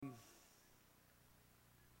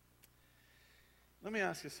Let me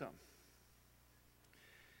ask you something.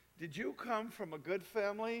 Did you come from a good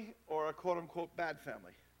family or a quote-unquote bad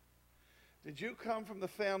family? Did you come from the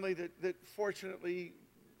family that fortunately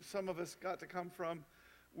some of us got to come from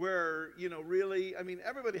where, really,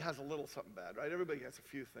 everybody has a little something bad, right? Everybody has a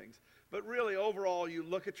few things. But really, overall, you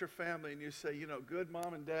look at your family and you say, good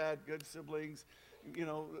mom and dad, good siblings,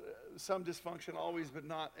 some dysfunction always, but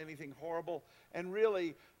not anything horrible. And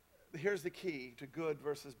really, here's the key to good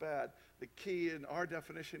versus bad. The key in our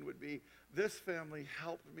definition would be, this family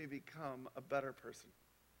helped me become a better person.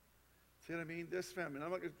 See what I mean? This family. And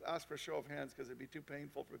I'm not going to ask for a show of hands because it'd be too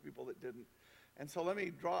painful for people that didn't. And so let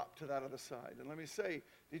me drop to that other side. And let me say,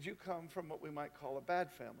 did you come from what we might call a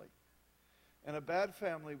bad family? And a bad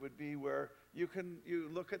family would be where you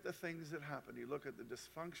look at the things that happened. You look at the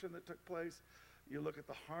dysfunction that took place. You look at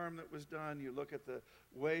the harm that was done. You look at the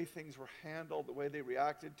way things were handled, the way they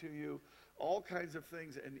reacted to you, all kinds of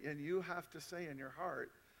things. And you have to say in your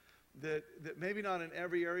heart that maybe not in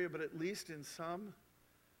every area, but at least in some,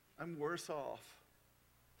 I'm worse off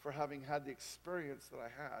for having had the experience that I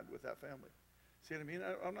had with that family. See what I mean?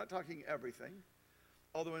 I'm not talking everything.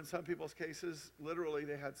 Although in some people's cases, literally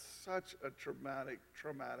they had such a traumatic,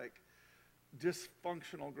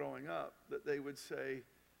 dysfunctional growing up that they would say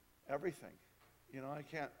everything. I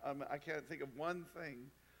can't think of one thing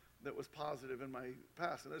that was positive in my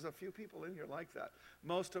past. And there's a few people in here like that.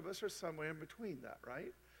 Most of us are somewhere in between that,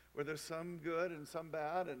 right? Where there's some good and some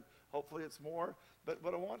bad, and hopefully it's more. But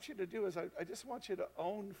what I want you to do is I just want you to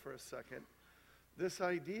own for a second this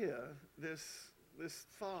idea, this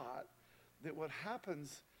thought that what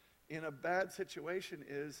happens in a bad situation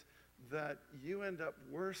is that you end up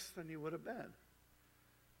worse than you would have been.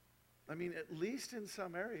 At least in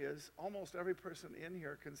some areas, almost every person in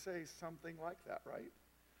here can say something like that, right?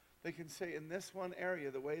 They can say, in this one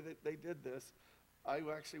area, the way that they did this, I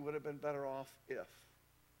actually would have been better off if.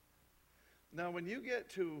 Now, when you get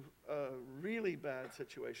to a really bad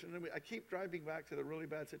situation, and I keep driving back to the really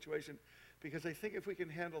bad situation because I think if we can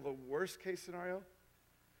handle the worst case scenario,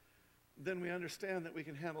 then we understand that we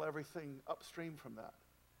can handle everything upstream from that.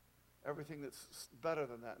 Everything that's better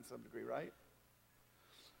than that in some degree, right?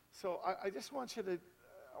 So I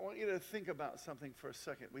want you to think about something for a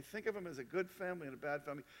second. We think of them as a good family and a bad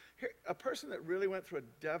family. Here, a person that really went through a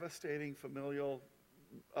devastating familial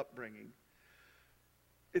upbringing,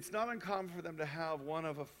 it's not uncommon for them to have one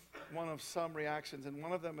of some reactions, and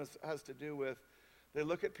one of them has to do with they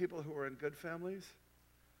look at people who are in good families,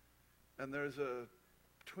 and there's a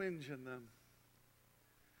twinge in them.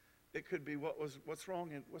 It could be what's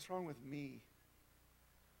wrong with me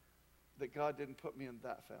that God didn't put me in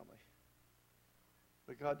that family,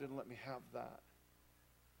 that God didn't let me have that,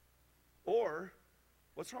 or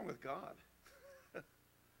what's wrong with God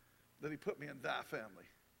that He put me in that family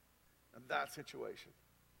and that situation.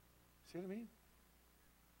 See what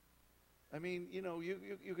I mean?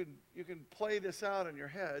 You can play this out in your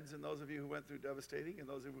heads, and those of you who went through devastating and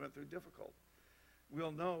those who went through difficult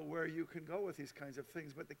will know where you can go with these kinds of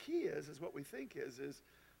things. But the key is what we think is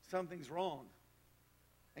something's wrong.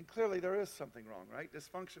 And clearly there is something wrong, right?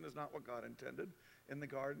 Dysfunction is not what God intended. In the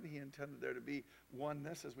garden, He intended there to be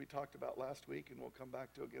oneness, as we talked about last week, and we'll come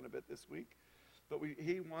back to again a bit this week. But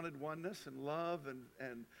He wanted oneness and love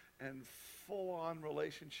and full-on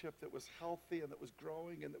relationship that was healthy and that was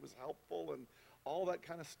growing and that was helpful and all that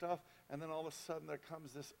kind of stuff. And then all of a sudden there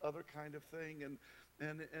comes this other kind of thing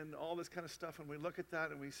and all this kind of stuff. And we look at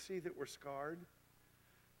that and we see that we're scarred.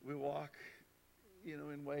 We walk,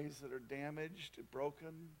 in ways that are damaged,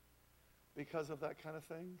 broken because of that kind of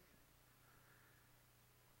thing.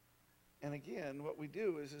 And again, what we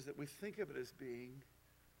do is that we think of it as being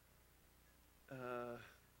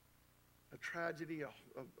a tragedy,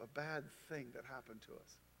 a bad thing that happened to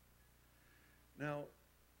us. Now,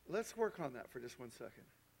 let's work on that for just 1 second.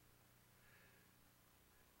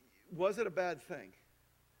 Was it a bad thing?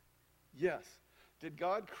 Yes. Did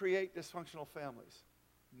God create dysfunctional families?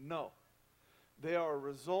 No. They are a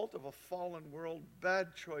result of a fallen world,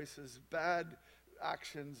 bad choices, bad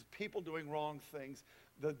actions, people doing wrong things.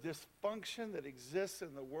 The dysfunction that exists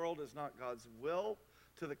in the world is not God's will.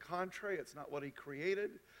 To the contrary, it's not what He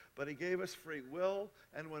created, but He gave us free will,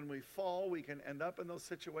 and when we fall, we can end up in those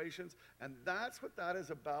situations, and that's what that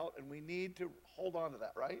is about, and we need to hold on to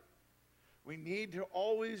that, right? We need to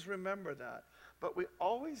always remember that, but we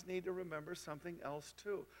always need to remember something else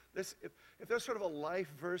too. If there's sort of a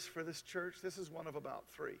life verse for this church, this is one of about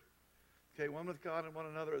 3. Okay, one with God and one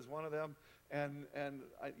another is one of them, and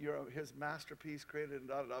you're His masterpiece created and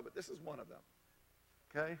da-da-da, but this is one of them,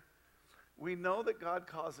 okay? We know that God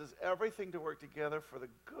causes everything to work together for the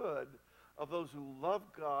good of those who love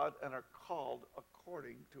God and are called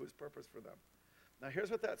according to his purpose for them. Now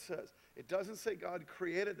here's what that says. It doesn't say God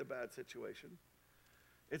created the bad situation.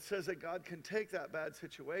 It says that God can take that bad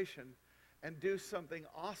situation and do something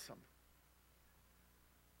awesome.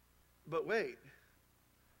 But wait.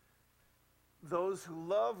 Those who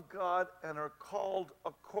love God and are called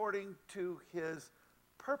according to his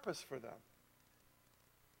purpose for them.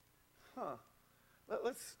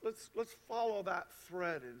 Let's follow that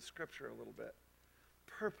thread in Scripture a little bit.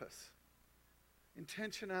 Purpose.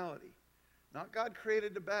 Intentionality. Not God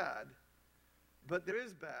created the bad, but there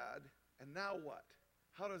is bad, and now what?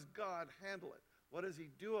 How does God handle it? What does he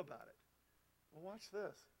do about it? Well, watch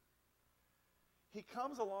this. He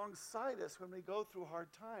comes alongside us when we go through hard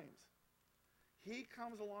times. He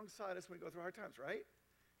comes alongside us when we go through hard times, right?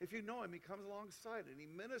 If you know him, he comes alongside and he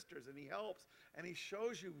ministers and he helps and he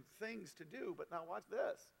shows you things to do. But now watch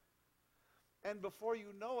this. And before you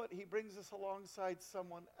know it, he brings us alongside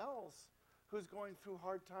someone else who's going through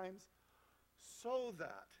hard times so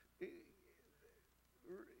that,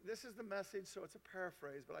 this is the message, so it's a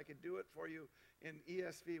paraphrase, but I could do it for you in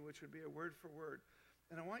ESV, which would be a word for word.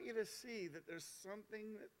 And I want you to see that there's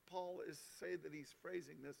something that Paul is saying, that he's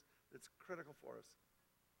phrasing this, that's critical for us.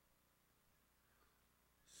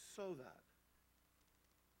 So that.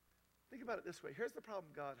 Think about it this way. Here's the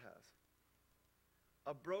problem God has.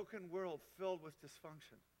 A broken world filled with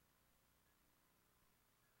dysfunction.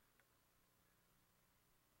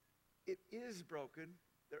 It is broken.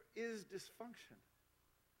 There is dysfunction.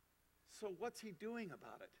 So what's he doing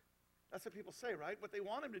about it? That's what people say, right? What they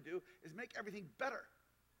want him to do is make everything better,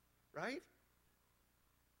 right?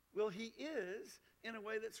 Well, he is in a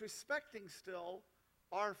way that's respecting still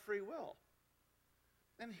our free will.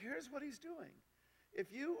 And here's what he's doing.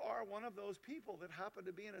 If you are one of those people that happened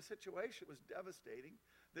to be in a situation that was devastating,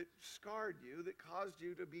 that scarred you, that caused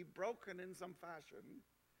you to be broken in some fashion,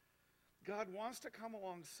 God wants to come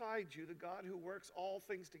alongside you, the God who works all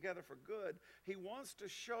things together for good. He wants to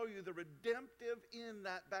show you the redemptive in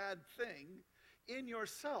that bad thing in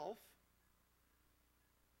yourself,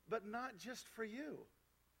 but not just for you.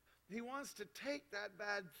 He wants to take that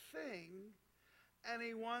bad thing and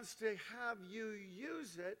he wants to have you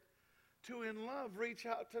use it to, in love, reach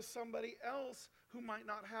out to somebody else who might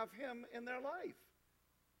not have him in their life.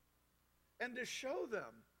 And to show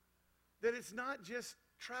them that it's not just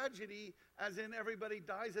tragedy, as in everybody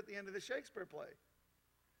dies at the end of the Shakespeare play.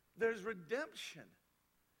 There's redemption.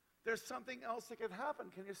 There's something else that can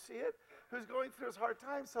happen. Can you see it? Who's going through his hard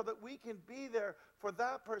times so that we can be there for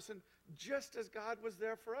that person just as God was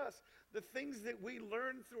there for us. The things that we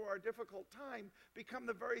learn through our difficult time become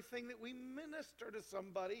the very thing that we minister to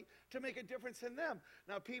somebody to make a difference in them.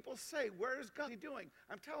 Now people say, where is God doing?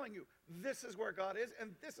 I'm telling you, this is where God is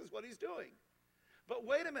and this is what he's doing. But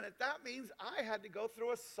wait a minute, that means I had to go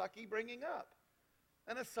through a sucky bringing up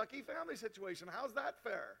and a sucky family situation. How's that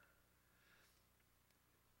fair?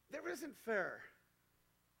 There isn't fair.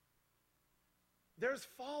 There's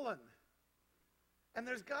fallen. And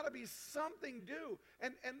there's got to be something due.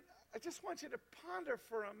 And I just want you to ponder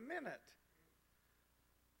for a minute.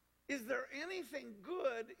 Is there anything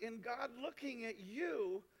good in God looking at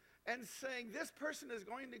you and saying, this person is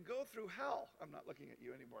going to go through hell? I'm not looking at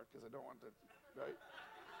you anymore because I don't want to, right?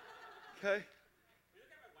 Okay?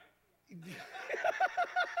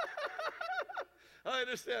 I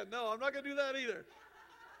understand. No, I'm not going to do that either.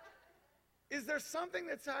 Is there something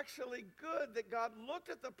that's actually good that God looked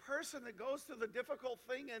at the person that goes through the difficult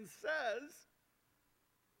thing and says,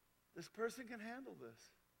 this person can handle this?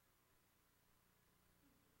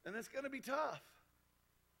 And it's going to be tough.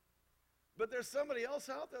 But there's somebody else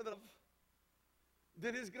out there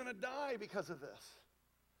that is going to die because of this.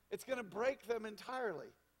 It's going to break them entirely.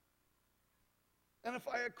 And if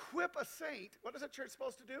I equip a saint, what is a church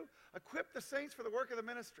supposed to do? Equip the saints for the work of the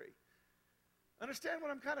ministry. Understand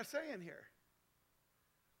what I'm kind of saying here?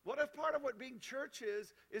 What if part of what being church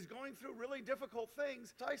is going through really difficult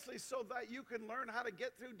things precisely so that you can learn how to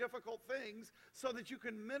get through difficult things so that you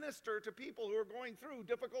can minister to people who are going through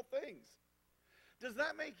difficult things? Does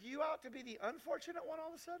that make you out to be the unfortunate one all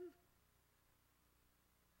of a sudden?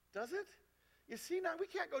 Does it? You see, now we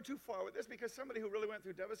can't go too far with this because somebody who really went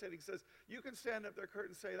through devastating says, you can stand up there, Kurt,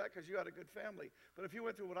 and say that because you had a good family. But if you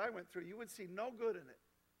went through what I went through, you would see no good in it.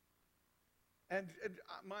 And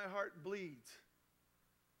my heart bleeds.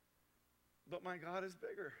 But my God is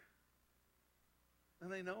bigger.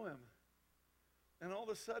 And they know him. And all of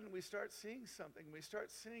a sudden we start seeing something. We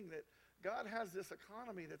start seeing that God has this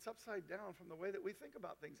economy that's upside down from the way that we think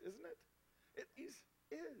about things, isn't it? It is.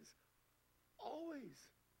 Always.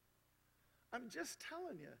 I'm just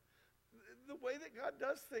telling you. The way that God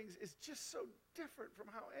does things is just so different from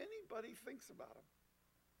how anybody thinks about them.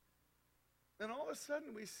 And all of a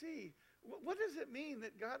sudden we see, what does it mean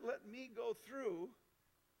that God let me go through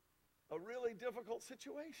a really difficult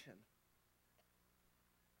situation?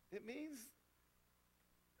 It means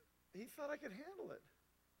he thought I could handle it.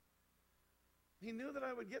 He knew that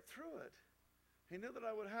I would get through it. He knew that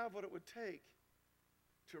I would have what it would take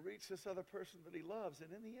to reach this other person that he loves.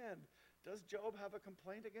 And in the end, does Job have a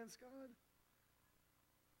complaint against God?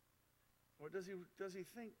 Or does he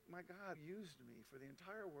think, my God used me for the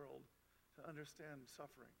entire world to understand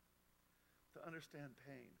suffering, to understand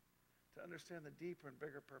pain, to understand the deeper and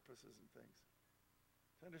bigger purposes and things,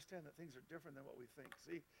 to understand that things are different than what we think.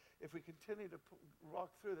 See, if we continue to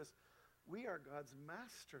walk through this, we are God's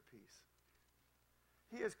masterpiece.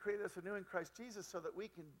 He has created us anew in Christ Jesus so that we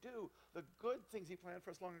can do the good things he planned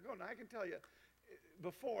for us long ago. Now, I can tell you,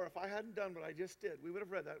 before, if I hadn't done what I just did, we would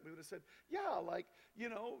have read that. We would have said, yeah, like,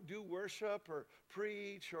 do worship or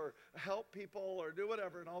preach or help people or do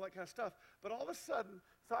whatever and all that kind of stuff. But all of a sudden,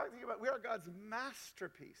 talking about we are God's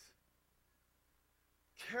masterpiece.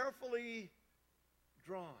 Carefully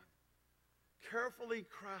drawn, carefully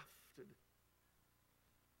crafted.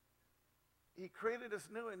 He created us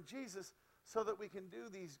new in Jesus so that we can do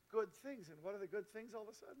these good things. And what are the good things all of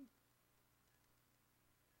a sudden?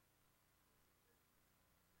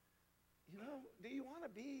 Do you want to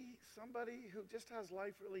be somebody who just has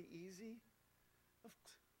life really easy?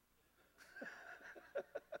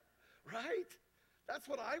 Right? That's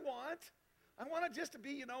what I want. I want it just to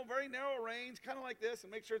be, very narrow range, kind of like this,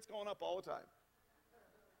 and make sure it's going up all the time.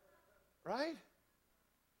 Right?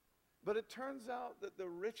 But it turns out that the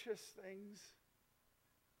richest things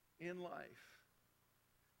in life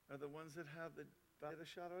are the ones that have the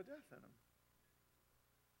shadow of death in them.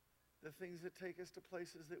 The things that take us to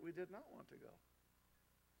places that we did not want to go.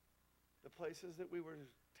 The places that we were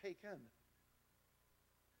taken.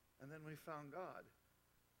 And then we found God.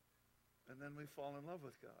 And then we fall in love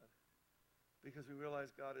with God. Because we realize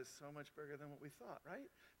God is so much bigger than what we thought, right?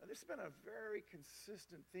 Now, this has been a very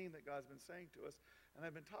consistent theme that God's been saying to us. And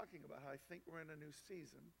I've been talking about how I think we're in a new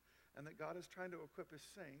season. And that God is trying to equip his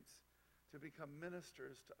saints to become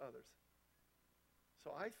ministers to others.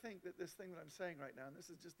 So I think that this thing that I'm saying right now, and this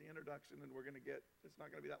is just the introduction, and it's not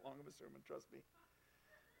going to be that long of a sermon, trust me.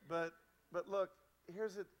 But look,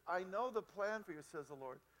 here's it. I know the plan for you, says the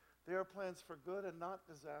Lord. They are plans for good and not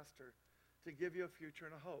disaster, to give you a future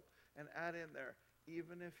and a hope. And add in there,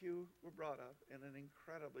 even if you were brought up in an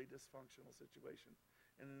incredibly dysfunctional situation,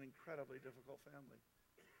 in an incredibly difficult family.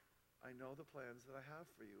 I know the plans that I have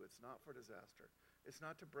for you. It's not for disaster. It's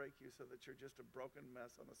not to break you so that you're just a broken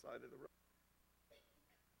mess on the side of the road.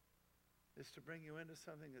 It's to bring you into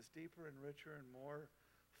something that's deeper and richer and more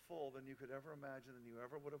full than you could ever imagine, than you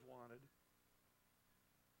ever would have wanted.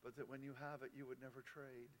 But that when you have it, you would never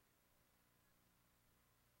trade.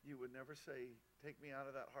 You would never say, take me out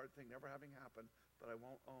of that hard thing never having happened, but I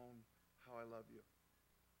won't own how I love you.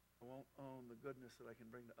 I won't own the goodness that I can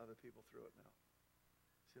bring to other people through it now.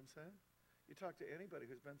 See what I'm saying? You talk to anybody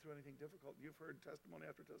who's been through anything difficult, you've heard testimony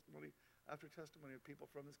after testimony after testimony of people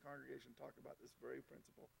from this congregation talk about this very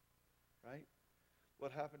principle. Right?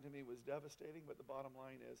 What happened to me was devastating, but the bottom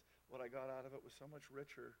line is what I got out of it was so much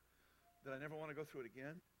richer that I never want to go through it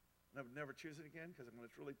again. And I would never choose it again, because when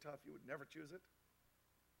it's really tough, you would never choose it.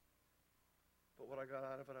 But what I got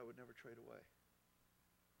out of it, I would never trade away.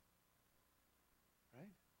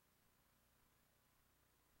 Right?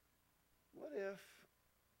 What if...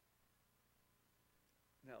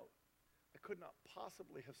 Now, I could not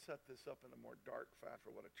possibly have set this up in a more dark fashion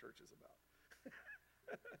for what a church is about.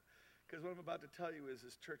 Because what I'm about to tell you is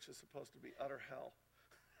this church is supposed to be utter hell.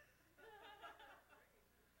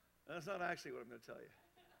 And that's not actually what I'm going to tell you.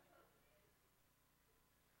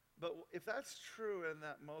 But if that's true in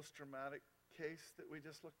that most dramatic case that we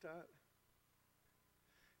just looked at,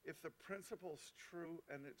 if the principle's true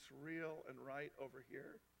and it's real and right over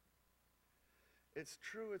here, it's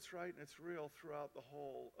true, it's right, and it's real throughout the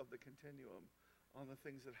whole of the continuum on the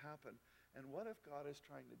things that happen. And what if God is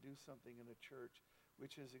trying to do something in a church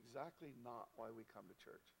which is exactly not why we come to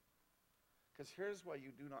church? Because here's why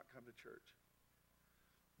you do not come to church.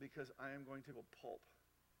 Because I am going to pulp.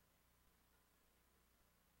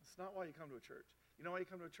 It's not why you come to a church. You know why you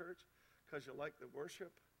come to a church? Because you like the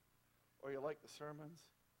worship, or you like the sermons,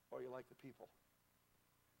 or you like the people.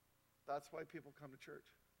 That's why people come to church.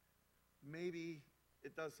 Maybe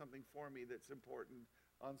it does something for me that's important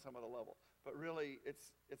on some other level. But really,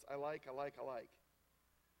 it's I like.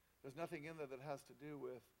 There's nothing in there that has to do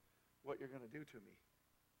with what you're going to do to me.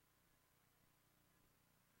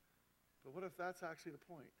 But what if that's actually the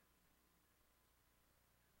point?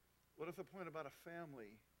 What if the point about a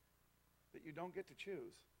family that you don't get to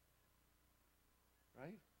choose,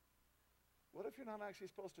 right? What if you're not actually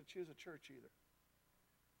supposed to choose a church either?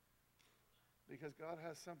 Because God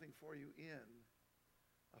has something for you in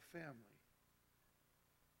a family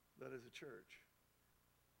that is a church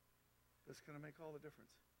that's going to make all the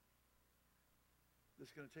difference. That's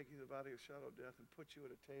going to take you to the valley of shadow of death and put you at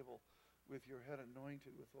a table with your head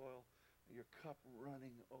anointed with oil and your cup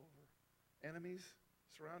running over. Enemies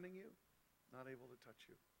surrounding you, not able to touch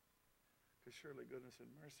you. Because surely goodness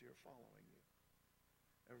and mercy are following you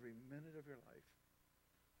every minute of your life.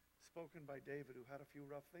 Spoken by David, who had a few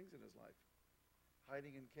rough things in his life.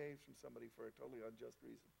 Hiding in caves from somebody for a totally unjust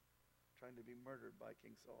reason. Trying to be murdered by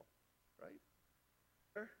King Saul. Right?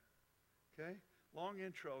 Okay? Long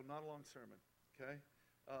intro, not a long sermon. Okay?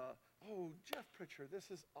 Jeff Pritchard,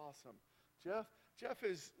 this is awesome. Jeff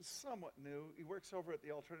is somewhat new. He works over at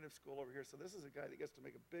the alternative school over here, so this is a guy that gets to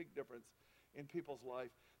make a big difference in people's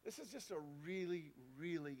life. This is just a really,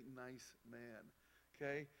 really nice man.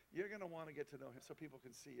 Okay? You're going to want to get to know him so people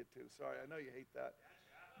can see it too. Sorry, I know you hate that.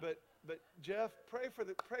 But Jeff, pray for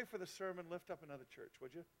the sermon. Lift up another church,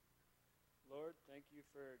 would you? Lord, thank you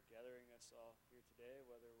for gathering us all here today,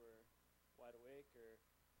 whether we're wide awake or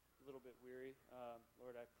a little bit weary.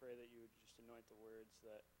 Lord, I pray that you would just anoint the words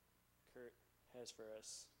that Kurt has for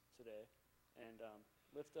us today. And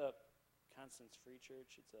lift up Constance Free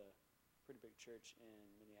Church. It's a pretty big church in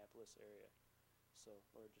Minneapolis area. So,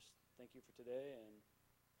 Lord, just thank you for today and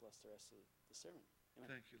bless the rest of the sermon. Amen.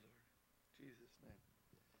 Thank you, Lord. In Jesus' name.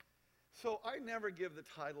 So I never give the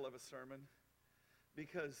title of a sermon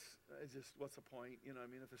because it's just, what's the point? You know, I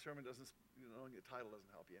mean, if the sermon doesn't, the title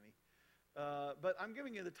doesn't help you any. But I'm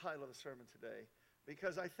giving you the title of the sermon today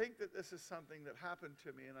because I think that this is something that happened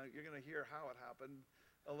to me, and you're going to hear how it happened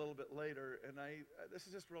a little bit later. And this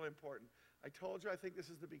is just really important. I told you I think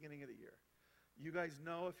this is the beginning of the year. You guys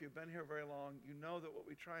know, if you've been here very long, you know that what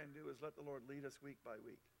we try and do is let the Lord lead us week by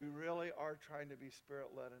week. We really are trying to be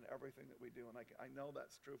Spirit-led in everything that we do. And I know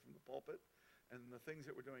that's true from the pulpit and the things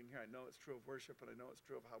that we're doing here. I know it's true of worship, and I know it's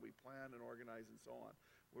true of how we plan and organize and so on.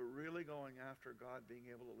 We're really going after God being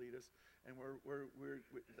able to lead us. And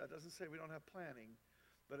that doesn't say we don't have planning,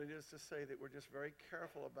 but it is to say that we're just very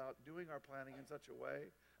careful about doing our planning in such a way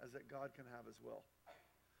as that God can have his will.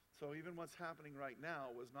 So even what's happening right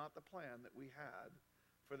now was not the plan that we had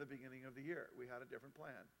for the beginning of the year. We had a different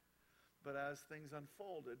plan. But as things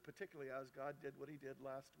unfolded, particularly as God did what he did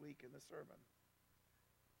last week in the sermon,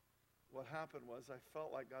 what happened was I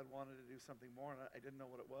felt like God wanted to do something more, and I didn't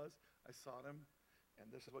know what it was. I sought him,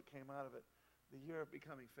 and this is what came out of it. The year of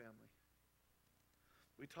becoming family.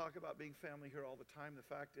 We talk about being family here all the time. The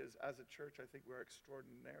fact is, as a church, I think we're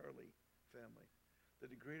extraordinarily family.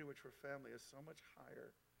 The degree to which we're family is so much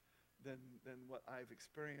higher than what I've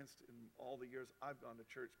experienced in all the years I've gone to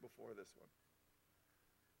church before this one.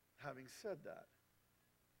 Having said that,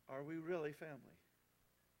 are we really family?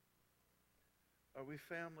 Are we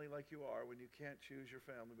family like you are when you can't choose your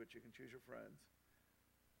family, but you can choose your friends?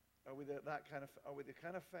 Are we the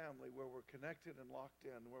kind of family where we're connected and locked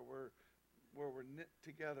in, where we're knit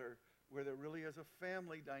together, where there really is a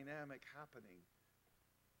family dynamic happening?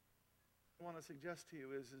 What I want to suggest to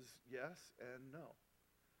you is yes and no.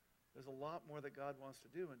 There's a lot more that God wants to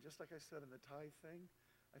do. And just like I said in the tithe thing,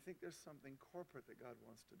 I think there's something corporate that God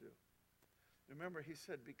wants to do. Remember, he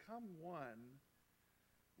said, become one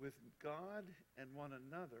with God and one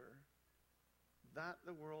another, that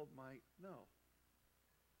the world might know.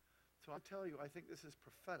 So I'll tell you, I think this is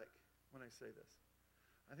prophetic when I say this.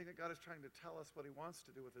 I think that God is trying to tell us what he wants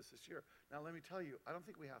to do with us this year. Now, let me tell you, I don't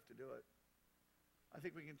think we have to do it. I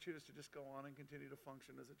think we can choose to just go on and continue to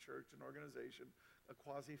function as a church, an organization, a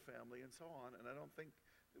quasi-family, and so on. And I don't think,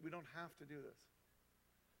 we don't have to do this.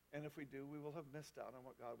 And if we do, we will have missed out on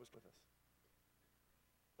what God was with us.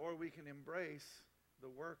 Or we can embrace the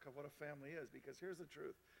work of what a family is. Because here's the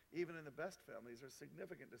truth. Even in the best families, there's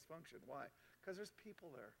significant dysfunction. Why? Because there's people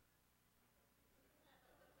there.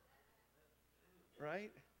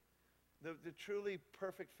 Right? The truly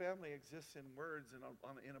perfect family exists in words in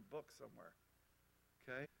a book somewhere.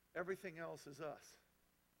 Okay? Everything else is us.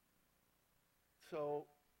 So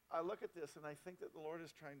I look at this and I think that the Lord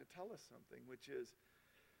is trying to tell us something, which is,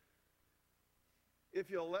 if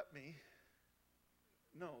you'll let me,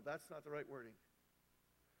 no, that's not the right wording.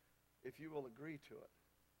 If you will agree to it,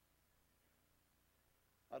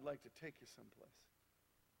 I'd like to take you someplace.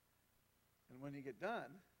 And when you get done,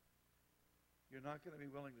 you're not going to be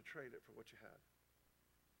willing to trade it for what you had.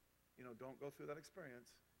 You know, don't go through that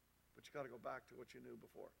experience, but you got to go back to what you knew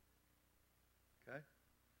before. Okay?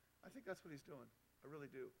 I think that's what he's doing. I really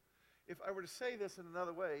do. If I were to say this in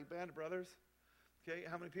another way, Band of Brothers, okay,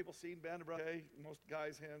 how many people seen Band of Brothers? Okay, most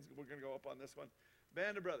guys' hands, we're going to go up on this one.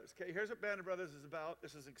 Band of Brothers. Okay, here's what Band of Brothers is about.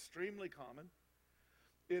 This is extremely common.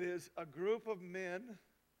 It is a group of men.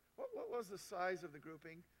 What was the size of the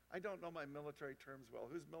grouping? I don't know my military terms well.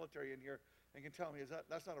 Who's military in here and can tell me?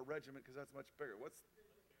 That's not a regiment because that's much bigger.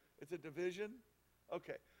 It's a division?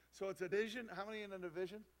 Okay, so it's a division. How many in a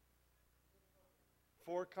division?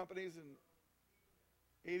 4 companies and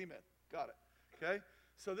 80 men. Got it. Okay,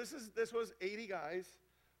 so this was 80 guys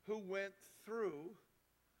who went through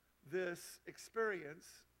this experience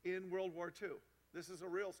in World War II. This is a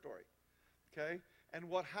real story. Okay, and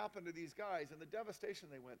what happened to these guys and the devastation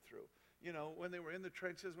they went through. You know, when they were in the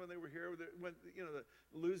trenches, when they were here, when, you know,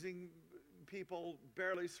 losing people,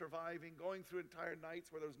 barely surviving, going through entire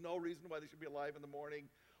nights where there was no reason why they should be alive in the morning,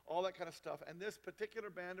 all that kind of stuff. And this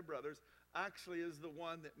particular Band of Brothers actually is the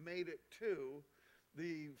one that made it to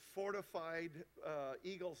the fortified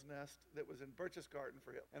eagle's nest that was in Birch's Garden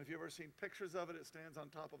for Hitler. And if you've ever seen pictures of it, it stands on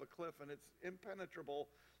top of a cliff, and it's impenetrable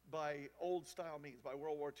by old-style means, by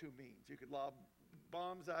World War II means. You could lob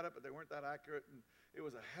bombs at it, but they weren't that accurate, and it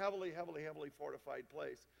was a heavily, heavily, heavily fortified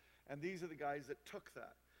place. And these are the guys that took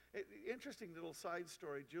that. Interesting little side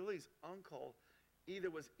story. Julie's uncle either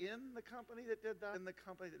was in the company that did that, in the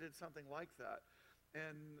company that did something like that,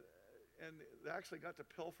 and they actually got to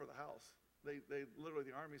pilfer the house. They literally,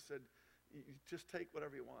 the Army said, you just take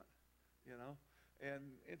whatever you want, you know? And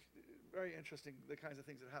very interesting, the kinds of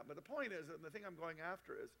things that happen. But the point is, and the thing I'm going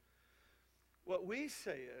after is, what we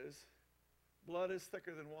say is, blood is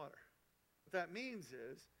thicker than water. What that means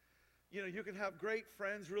is, you know, you can have great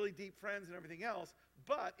friends, really deep friends and everything else,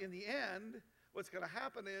 but in the end, what's going to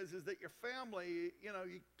happen is that your family, you know,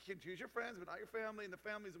 you can choose your friends, but not your family, and the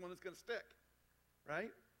family's the one that's going to stick,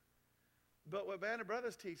 right? But what Band of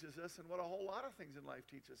Brothers teaches us, and what a whole lot of things in life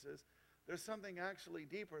teach us, is there's something actually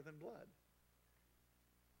deeper than blood.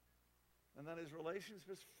 And that is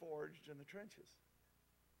relationships forged in the trenches.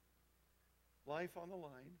 Life on the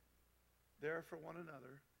line, there for one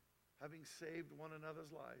another, having saved one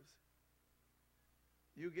another's lives.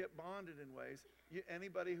 You get bonded in ways.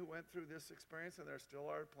 Anybody who went through this experience, and there still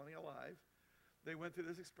are plenty alive, they went through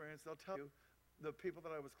this experience, they'll tell you, the people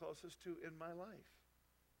that I was closest to in my life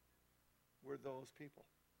were those people.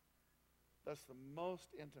 That's the most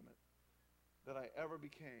intimate that I ever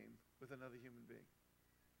became with another human being.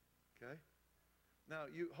 Okay? Now,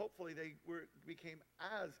 hopefully they became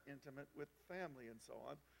as intimate with family and so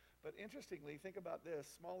on. But interestingly, think about this.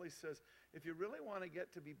 Smalley says, if you really want to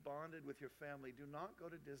get to be bonded with your family, do not go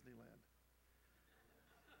to Disneyland.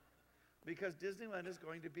 Because Disneyland is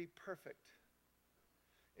going to be perfect.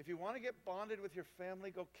 If you want to get bonded with your family,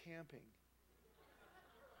 go camping.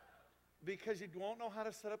 Because you won't know how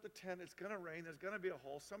to set up the tent. It's going to rain. There's going to be a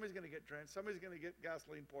hole. Somebody's going to get drenched. Somebody's going to get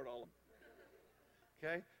gasoline poured all over.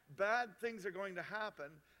 Okay? Bad things are going to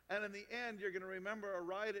happen. And in the end, you're going to remember a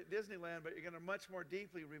ride at Disneyland, but you're going to much more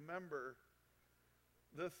deeply remember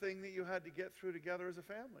the thing that you had to get through together as a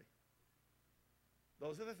family.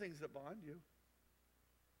 Those are the things that bond you.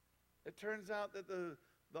 It turns out that the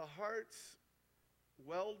hearts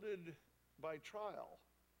welded by trial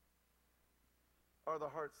are the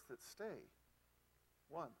hearts that stay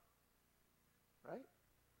one. Right?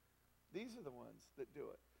 These are the ones that do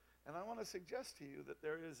it. And I want to suggest to you that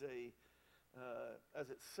there is as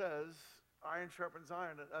it says, iron sharpens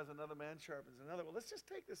iron as another man sharpens another. Well, let's just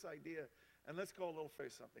take this idea and let's go a little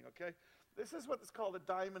face something, okay? This is what's called a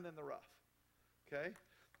diamond in the rough, okay?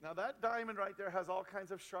 Now that diamond right there has all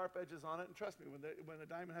kinds of sharp edges on it, and trust me, when a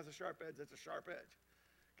diamond has a sharp edge, it's a sharp edge,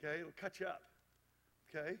 okay? It'll cut you up,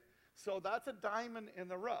 okay? So that's a diamond in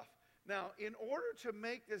the rough. Now, in order to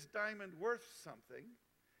make this diamond worth something,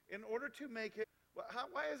 in order to make it,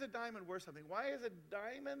 why is a diamond worth something? Why is a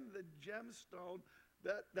diamond the gemstone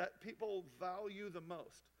that people value the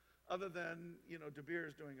most? Other than, you know, De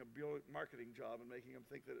Beers doing a marketing job and making them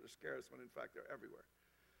think that it was scarce when in fact they're everywhere.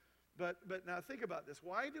 But now think about this.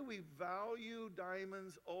 Why do we value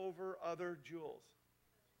diamonds over other jewels?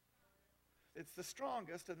 It's the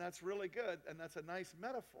strongest, and that's really good, and that's a nice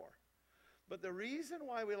metaphor. But the reason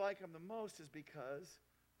why we like them the most is because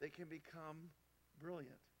they can become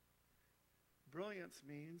brilliant. Brilliance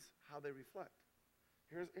means how they reflect.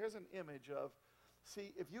 Here's an image of,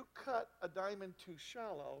 see, if you cut a diamond too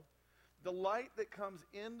shallow, the light that comes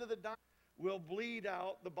into the diamond will bleed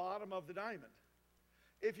out the bottom of the diamond.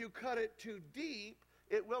 If you cut it too deep,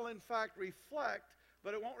 it will in fact reflect,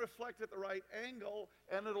 but it won't reflect at the right angle,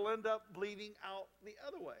 and it'll end up bleeding out the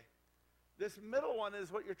other way. This middle one is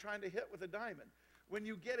what you're trying to hit with a diamond. When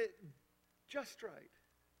you get it just right,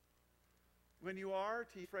 When you are,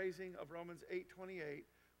 to use the phrasing of Romans 8:28,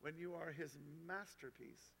 when you are his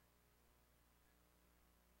masterpiece,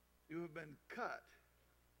 you have been cut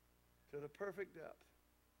to the perfect depth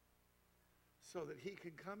so that he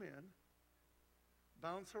can come in,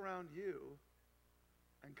 bounce around you,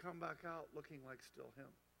 and come back out looking like still him.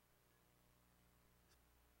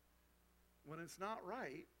 When it's not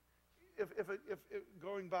right, if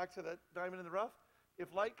going back to that diamond in the rough,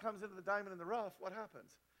 if light comes into the diamond in the rough, what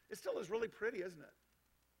happens? It still is really pretty, isn't it?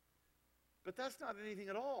 But that's not anything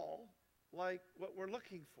at all like what we're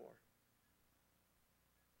looking for.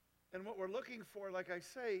 And what we're looking for, like I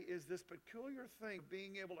say, is this peculiar thing of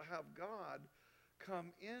being able to have God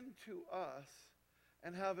come into us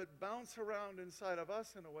and have it bounce around inside of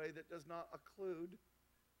us in a way that does not occlude,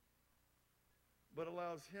 but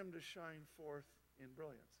allows him to shine forth in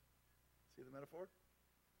brilliance. See the metaphor?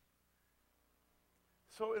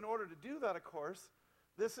 So in order to do that, of course,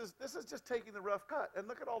 this is just taking the rough cut. And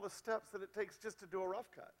look at all the steps that it takes just to do a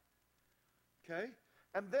rough cut. Okay?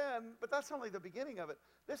 And then, but that's only the beginning of it.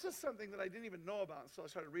 This is something that I didn't even know about, so I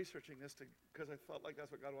started researching this because I felt like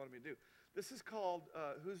that's what God wanted me to do. This is called,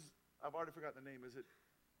 I've already forgotten the name. Is it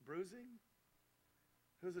bruising?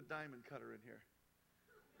 Who's a diamond cutter in here?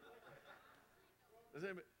 Does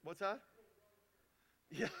anybody, what's that?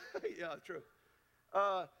 Yeah, yeah, true.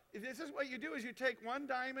 This is what you do is you take one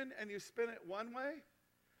diamond and you spin it one way,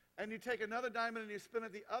 and you take another diamond and you spin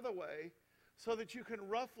it the other way so that you can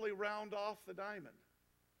roughly round off the diamond.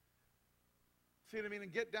 See what I mean?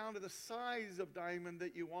 And get down to the size of diamond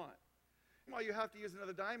that you want. And why you have to use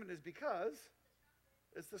another diamond is because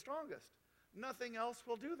it's the strongest. Nothing else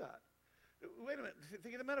will do that. Wait a minute,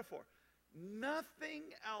 think of the metaphor. Nothing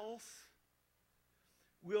else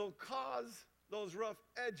will cause those rough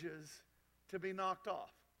edges to be knocked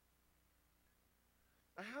off.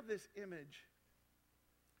 I have this image.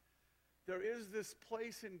 There is this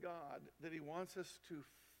place in God that he wants us to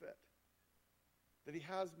fit, that he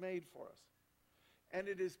has made for us. And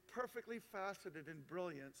it is perfectly faceted in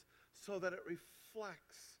brilliance so that it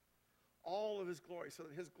reflects all of his glory, so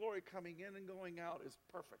that his glory coming in and going out is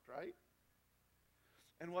perfect, right?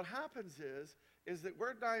 And what happens is that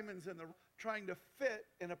we're diamonds in the trying to fit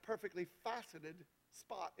in a perfectly faceted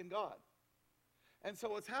spot in God. And so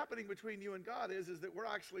what's happening between you and God is that we're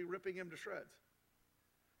actually ripping him to shreds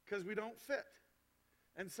because we don't fit.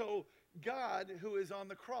 And so God, who is on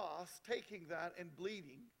the cross, taking that and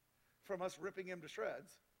bleeding from us ripping him to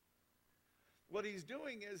shreds, what he's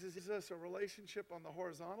doing is this a relationship on the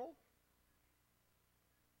horizontal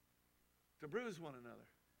to bruise one another.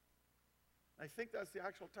 I think that's the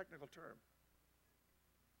actual technical term.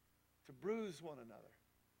 To bruise one another,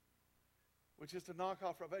 which is to knock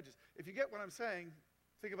off rough edges. If you get what I'm saying,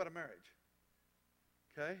 think about a marriage.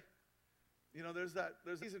 Okay? You know, there's a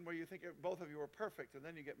season where you think both of you are perfect, and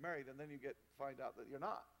then you get married, and then you find out that you're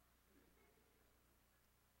not.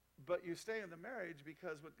 But you stay in the marriage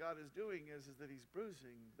because what God is doing is that he's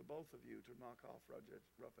bruising the both of you to knock off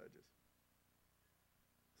rough edges.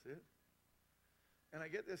 See it? And I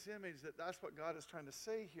get this image that that's what God is trying to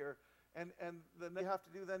say here. And then they have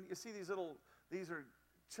to do, then you see these are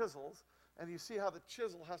chisels, and you see how the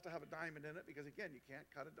chisel has to have a diamond in it because, again, you can't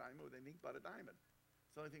cut a diamond with anything but a diamond.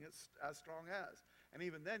 It's the only thing that's as strong as. And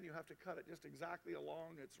even then you have to cut it just exactly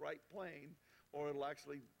along its right plane or it'll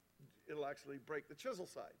actually break the chisel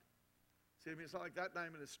side. See what I mean? It's not like that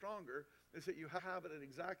diamond is stronger. It's that you have it in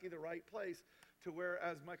exactly the right place to where,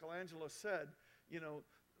 as Michelangelo said, you know,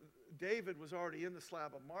 David was already in the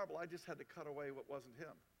slab of marble. I just had to cut away what wasn't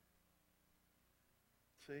him.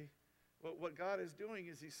 See? What God is doing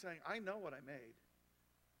is he's saying, I know what I made.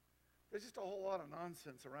 There's just a whole lot of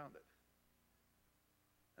nonsense around it.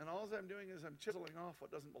 And all I'm doing is I'm chiseling off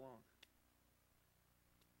what doesn't belong.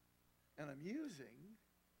 And I'm using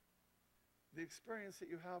the experience that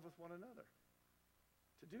you have with one another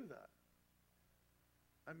to do that.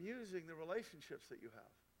 I'm using the relationships that you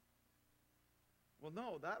have. Well,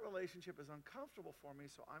 no, that relationship is uncomfortable for me,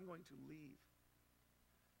 so I'm going to leave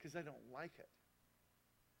because I don't like it.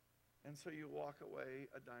 And so you walk away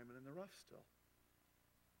a diamond in the rough still.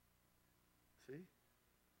 See?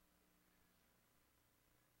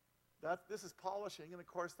 This is polishing, and of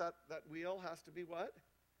course that wheel has to be what?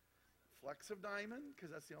 Flecks of diamond, because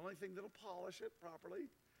that's the only thing that'll polish it properly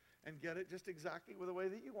and get it just exactly with the way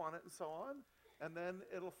that you want it and so on. And then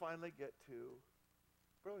it'll finally get to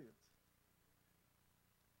brilliance.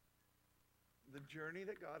 The journey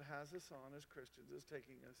that God has us on as Christians is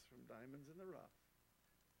taking us from diamonds in the rough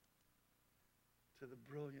to the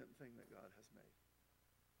brilliant thing that God has made.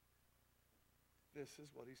 This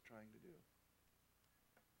is what he's trying to do.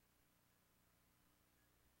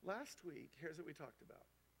 Last week, here's what we talked about.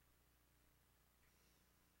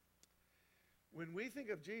 When we think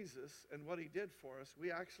of Jesus and what he did for us, we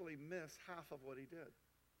actually miss half of what he did.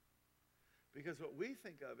 Because what we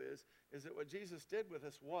think of is that what Jesus did with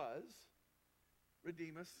us was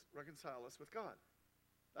redeem us, reconcile us with God.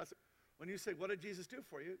 That's when you say, what did Jesus do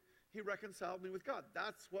for you? He reconciled me with God.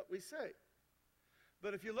 That's what we say.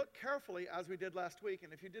 But if you look carefully, as we did last week,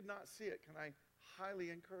 and if you did not see it, can I highly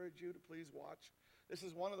encourage you to please watch? This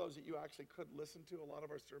is one of those that you actually could listen to. A lot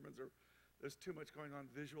of our sermons there's too much going on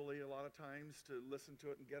visually a lot of times to listen to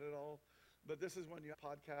it and get it all. But this is when you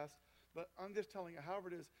podcast. But I'm just telling you, however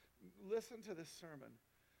it is, listen to this sermon,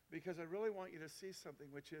 because I really want you to see something,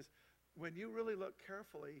 which is when you really look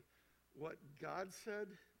carefully what God said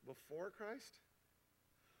before Christ,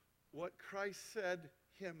 what Christ said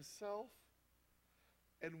himself,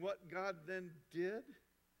 and what God then did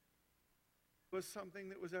was something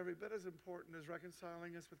that was every bit as important as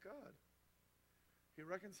reconciling us with God. He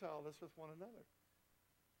reconciled us with one another.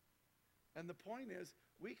 And the point is,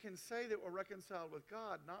 we can say that we're reconciled with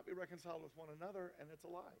God, not be reconciled with one another, and it's a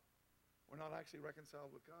lie. We're not actually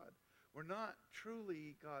reconciled with God. We're not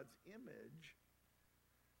truly God's image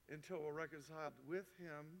until we're reconciled with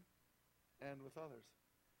him and with others.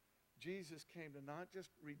 Jesus came to not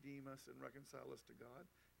just redeem us and reconcile us to God.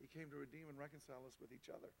 He came to redeem and reconcile us with each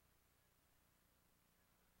other.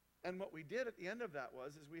 And what we did at the end of that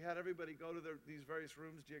is we had everybody go to these various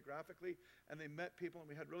rooms geographically, and they met people, and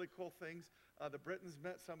we had really cool things. The Britons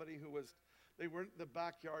met somebody they weren't the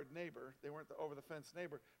backyard neighbor, they weren't the over-the-fence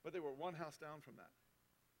neighbor, but they were one house down from that.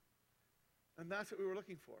 And that's what we were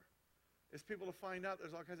looking for, is people to find out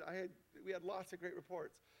there's all kinds of, we had lots of great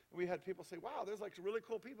reports. And we had people say, wow, there's like really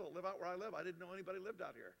cool people that live out where I live. I didn't know anybody lived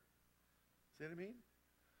out here. See what I mean?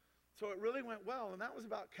 So it really went well, and that was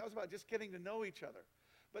about just getting to know each other.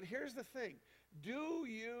 But here's the thing. Do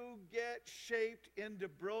you get shaped into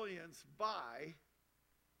brilliance by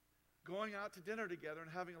going out to dinner together and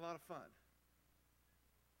having a lot of fun?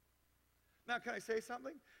 Now, can I say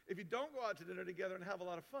something? If you don't go out to dinner together and have a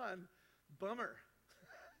lot of fun, bummer.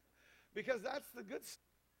 Because that's the good stuff,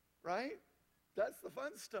 right? That's the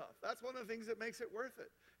fun stuff. That's one of the things that makes it worth it.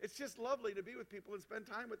 It's just lovely to be with people and spend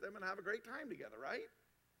time with them and have a great time together, right?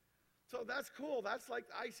 So that's cool. That's like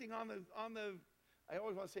icing on the I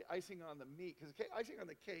always want to say icing on the meat, because icing on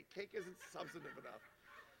the cake isn't substantive enough.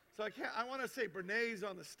 So I want to say béarnaise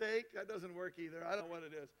on the steak. That doesn't work either. I don't know what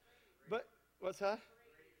it is. But, what's that?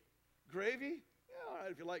 Gravy? Yeah, all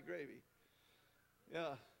right, if you like gravy.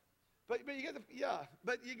 Yeah. But you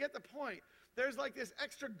get the point. There's like this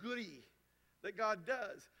extra goodie that God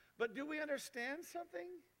does. But do we understand something?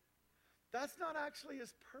 That's not actually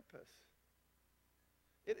his purpose.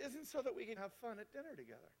 It isn't so that we can have fun at dinner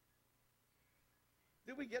together.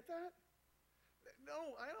 Do we get that?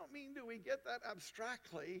 No, I don't mean do we get that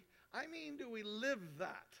abstractly. I mean, do we live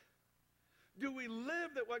that? Do we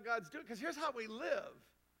live that what God's doing? Because here's how we live.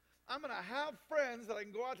 I'm going to have friends that I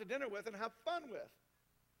can go out to dinner with and have fun with,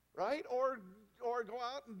 right? Or go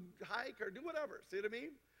out and hike or do whatever. See what I mean?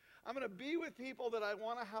 I'm going to be with people that I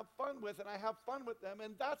want to have fun with, and I have fun with them,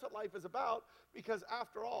 and that's what life is about, because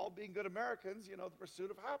after all, being good Americans, the pursuit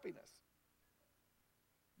of happiness.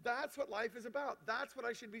 That's what life is about. That's what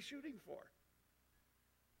I should be shooting for.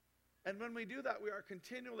 And when we do that, we are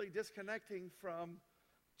continually disconnecting from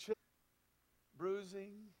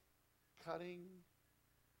bruising, cutting,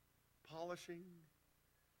 polishing.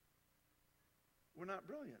 We're not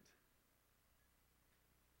brilliant.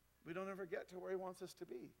 We don't ever get to where he wants us to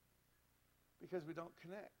be, because we don't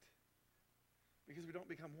connect, because we don't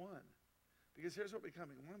become one. Because here's what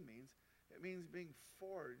becoming one means. It means being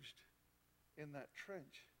forged in that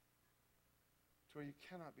trench to where you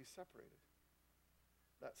cannot be separated.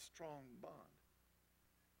 That strong bond.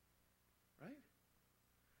 Right?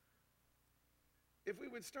 If we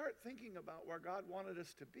would start thinking about where God wanted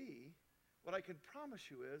us to be, what I can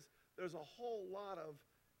promise you is there's a whole lot of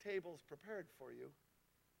tables prepared for you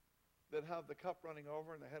that have the cup running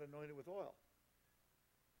over and the head anointed with oil.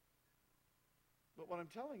 But what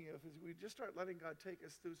I'm telling you is we just start letting God take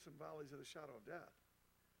us through some valleys of the shadow of death,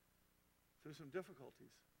 through some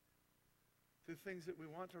difficulties, through things that we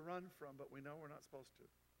want to run from, but we know we're not supposed to.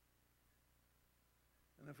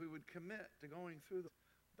 And if we would commit to going through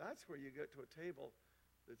that's where you get to a table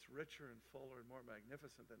that's richer and fuller and more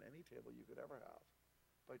magnificent than any table you could ever have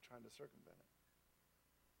by trying to circumvent it.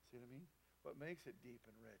 See what I mean? What makes it deep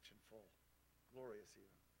and rich and full, glorious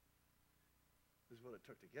even, is what it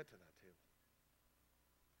took to get to that table.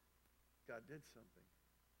 God did something.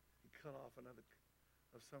 He cut off another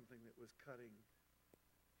of something that was cutting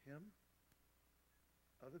him,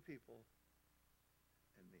 other people,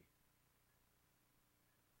 in me.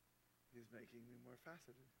 He's making me more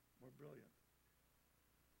faceted, more brilliant.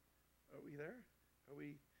 Are we there? Are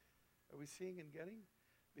we seeing and getting?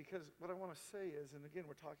 Because what I want to say is, and again,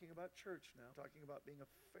 we're talking about church now, talking about being a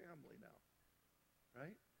family now,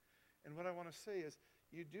 right? And what I want to say is,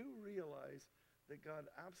 you do realize that God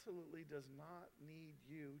absolutely does not need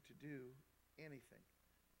you to do anything.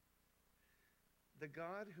 The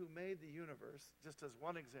God who made the universe, just as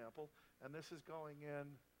one example, and this is going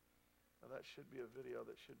in, now that should be a video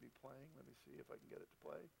that should be playing. Let me see if I can get it to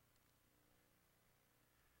play.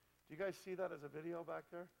 Do you guys see that as a video back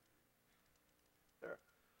there? There.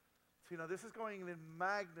 See, now this is going in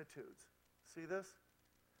magnitudes. See this?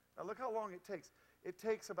 Now look how long it takes. It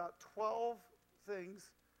takes about 12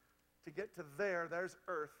 things to get to there. There's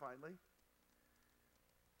Earth finally.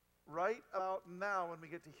 Right about now, when we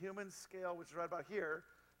get to human scale, which is right about here,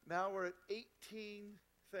 now we're at 18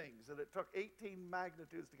 things. And it took 18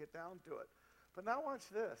 magnitudes to get down to it. But now watch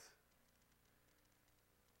this.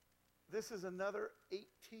 This is another 18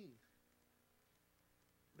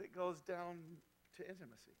 that goes down to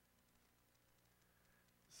intimacy.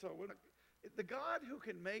 So the God who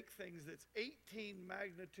can make things that's 18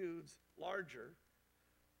 magnitudes larger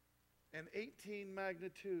and 18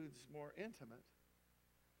 magnitudes more intimate,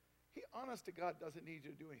 he, honest to God, doesn't need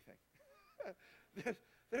you to do anything.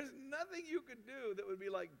 There's nothing you could do that would be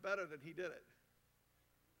like better than he did it.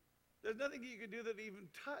 There's nothing you could do that even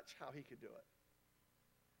touch how he could do it.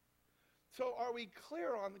 So are we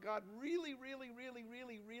clear on that God really, really, really,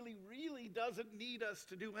 really, really, really doesn't need us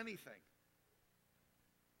to do anything?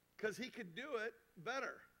 Because he could do it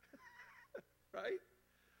better, right?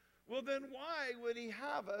 Well, then why would he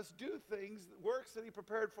have us do things, works that he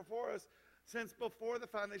prepared for us since before the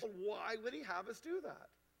foundation? Why would he have us do that?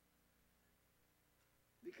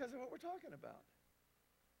 Because of what we're talking about.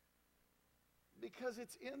 Because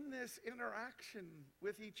it's in this interaction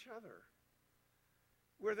with each other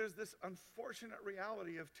where there's this unfortunate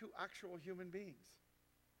reality of two actual human beings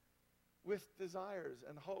with desires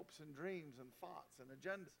and hopes and dreams and thoughts and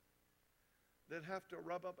agendas that have to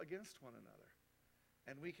rub up against one another.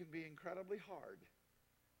 And we can be incredibly hard.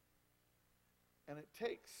 And it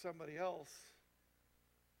takes somebody else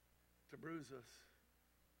to bruise us,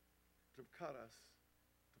 to cut us,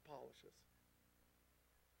 to polish us.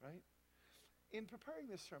 Right? In preparing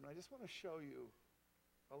this sermon, I just want to show you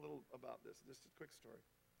a little about this, just a quick story.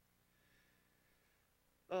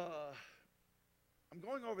 I'm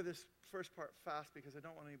going over this first part fast because I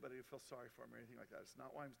don't want anybody to feel sorry for me or anything like that. It's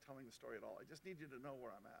not why I'm telling the story at all. I just need you to know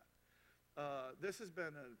where I'm at. This has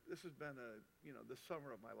been the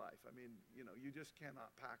summer of my life. I mean, you just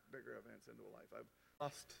cannot pack bigger events into a life. I've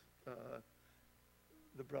lost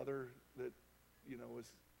the brother that,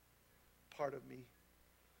 was part of me.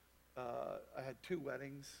 I had 2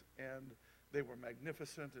 weddings, and they were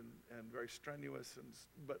magnificent and very strenuous,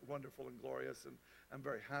 but wonderful and glorious, and I'm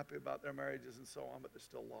very happy about their marriages and so on, but there's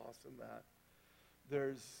still loss in that.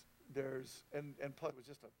 And plus it was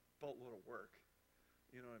just a boatload of work.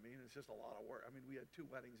 You know what I mean? It's just a lot of work. I mean, we had 2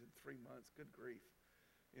 weddings in 3 months. Good grief.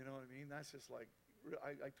 You know what I mean? That's just like,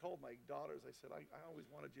 I told my daughters, I said, I always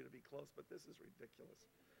wanted you to be close, but this is ridiculous.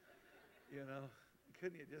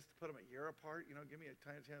 Couldn't you just put them a year apart? Give me a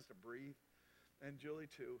tiny chance to breathe. And Julie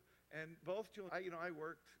too. And both Julie, I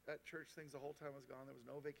worked at church things the whole time I was gone. There was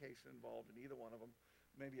no vacation involved in either one of them.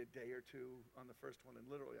 Maybe a day or 2 on the first one, and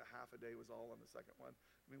literally a half a day was all on the second one.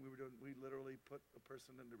 I mean, we literally put a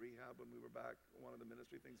person into rehab when we were back. One of the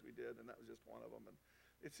ministry things we did, and that was just one of them. And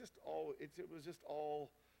it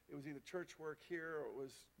was either church work here or it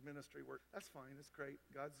was ministry work. That's fine. It's great.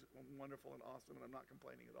 God's wonderful and awesome, and I'm not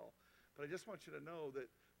complaining at all. But I just want you to know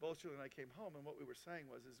that both Julie and I came home, and what we were saying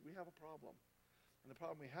is we have a problem. And the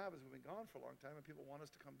problem we have is we've been gone for a long time, and people want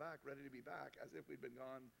us to come back, ready to be back, as if we'd been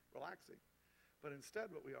gone relaxing. But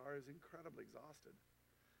instead, what we are is incredibly exhausted.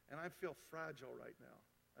 And I feel fragile right now.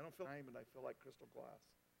 I don't feel diamond, I feel like crystal glass.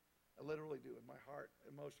 I literally do. In my heart,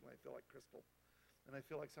 emotionally, I feel like crystal. And I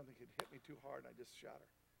feel like something could hit me too hard, and I just shatter.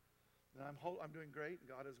 And I'm doing great, and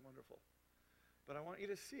God is wonderful. But I want you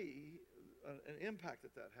to see an impact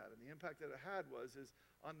that had. And the impact that it had was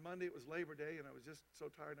on Monday, it was Labor Day, and I was just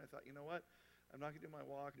so tired, and I thought, you know what? I'm not going to do my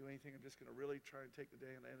walk, do anything. I'm just going to really try and take the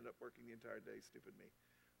day, and I ended up working the entire day. Stupid me.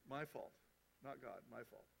 My fault. Not God. My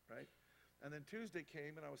fault, right? And then Tuesday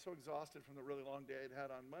came, and I was so exhausted from the really long day I'd had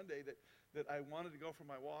on Monday that I wanted to go for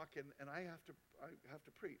my walk, and I have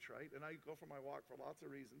to preach, right? And I go for my walk for lots of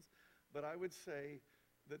reasons. But I would say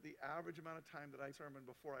that the average amount of time that I sermon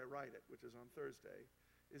before I write it, which is on Thursday,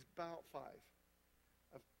 is about 5.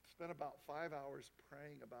 I've spent about 5 hours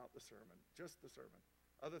praying about the sermon, just the sermon.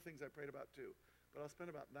 Other things I prayed about too. but I'll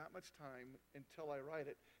spend about that much time until I write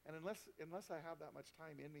it. And unless I have that much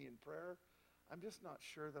time in me in prayer, I'm just not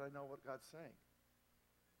sure that I know what God's saying.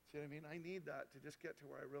 See what I mean? I need that to just get to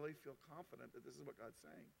where I really feel confident that this is what God's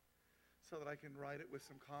saying, so that I can write it with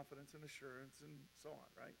some confidence and assurance and so on,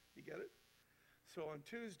 right? You get it? So on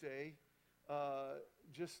Tuesday,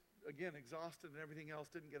 just, again, exhausted and everything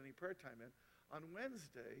else, didn't get any prayer time in. On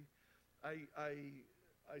Wednesday, I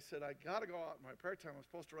said, I got to go out in my prayer time. I'm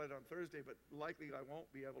supposed to write it on Thursday, but likely I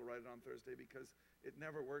won't be able to write it on Thursday because it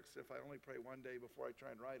never works if I only pray one day before I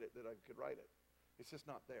try and write it that I could write it. It's just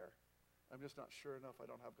not there. I'm just not sure enough. I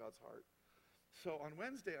don't have God's heart. So on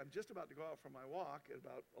Wednesday, I'm just about to go out for my walk at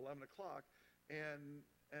about 11 o'clock, and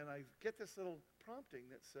I get this little prompting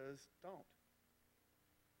that says, don't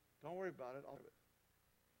worry about it. I'll do it.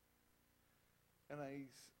 And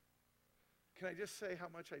can I just say how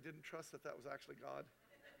much I didn't trust that was actually God?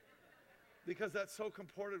 Because that's so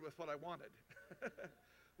comported with what I wanted,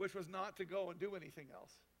 which was not to go and do anything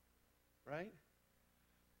else, right?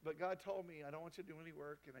 But God told me, I don't want you to do any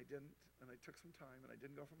work, and I didn't, and I took some time, and I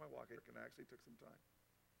didn't go for my walk, and I actually took some time.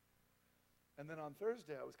 And then on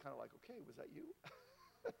Thursday, I was kind of like, okay, was that you?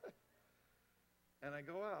 And I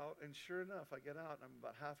go out, and sure enough, I get out, and I'm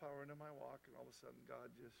about half hour into my walk, and all of a sudden,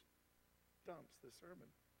 God just dumps this sermon,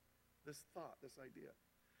 this thought, this idea.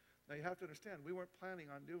 Now, you have to understand, we weren't planning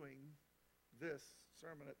on doing this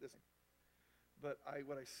sermon at this. But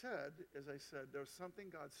what I said is there was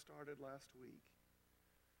something God started last week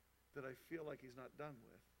that I feel like he's not done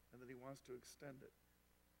with, and that he wants to extend it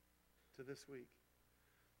to this week.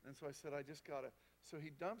 And so I said, I just got to. So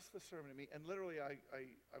he dumps the sermon to me, and literally I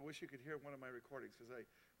wish you could hear one of my recordings, because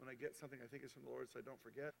when I get something I think is from the Lord so I don't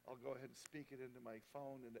forget, I'll go ahead and speak it into my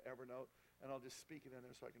phone, into Evernote, and I'll just speak it in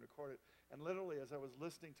there so I can record it. And literally, as I was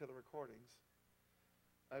listening to the recordings,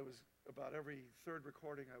 I was, about every third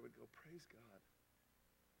recording, I would go, praise God,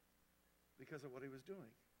 because of what he was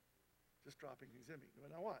doing, just dropping things in me.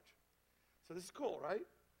 Now watch. So this is cool, right?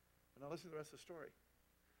 And now listen to the rest of the story.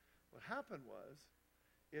 What happened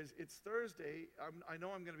is it's Thursday. I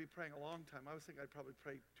know I'm going to be praying a long time. I was thinking I'd probably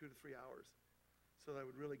pray 2 to 3 hours so that I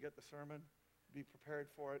would really get the sermon, be prepared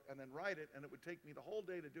for it, and then write it, and it would take me the whole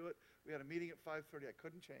day to do it. We had a meeting at 5:30. I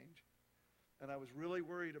couldn't change. And I was really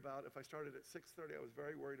worried about, if I started at 6:30, I was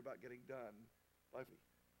very worried about getting done by 5:30.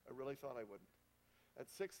 I really thought I wouldn't. At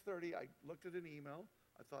 6:30, I looked at an email.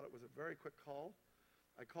 I thought it was a very quick call.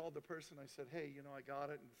 I called the person. I said, hey, I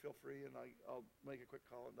got it, and feel free, and I'll make a quick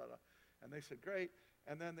call, and da-da. And they said, great.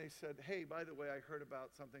 And then they said, hey, by the way, I heard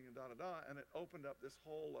about something, and da-da-da, and it opened up this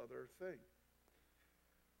whole other thing.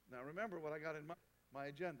 Now, remember what I got in my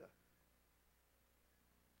agenda.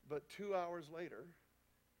 But 2 hours later,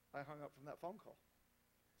 I hung up from that phone call,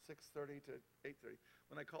 6:30 to 8:30.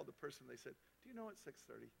 When I called the person, they said, do you know it's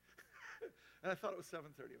 6:30? And I thought it was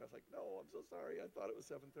 7:30. And I was like, no, I'm so sorry. I thought it was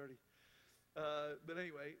 7:30. But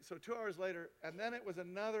anyway, so 2 hours later, and then it was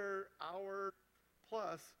another hour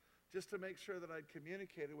plus just to make sure that I'd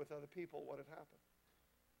communicated with other people what had happened.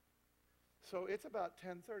 So it's about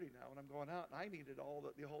 10:30 now, and I'm going out, and I needed the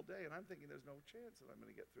whole day, and I'm thinking there's no chance that I'm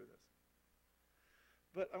going to get through this.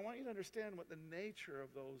 But I want you to understand what the nature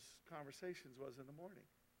of those conversations was in the morning.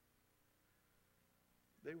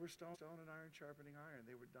 They were stone and iron sharpening iron.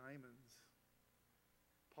 They were diamonds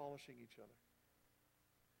polishing each other.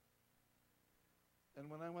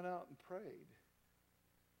 And when I went out and prayed,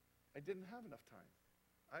 I didn't have enough time.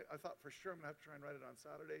 I thought for sure I'm going to have to try and write it on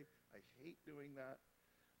Saturday. I hate doing that.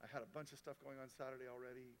 I had a bunch of stuff going on Saturday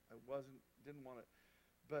already. Didn't want it.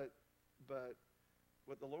 But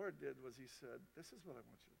what the Lord did was he said, this is what I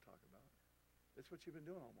want you to talk about. It's what you've been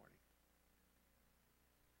doing all morning.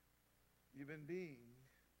 You've been being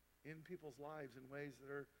in people's lives in ways that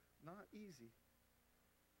are not easy,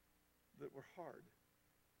 that were hard.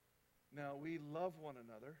 Now, we love one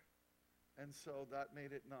another, and so that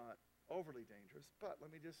made it not overly dangerous. But let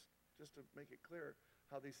me just to make it clear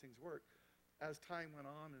how these things work. As time went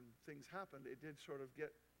on and things happened, it did sort of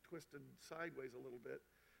get twisted sideways a little bit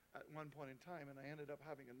at one point in time, and I ended up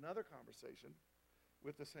having another conversation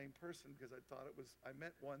with the same person because I thought I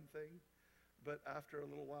meant one thing, but after a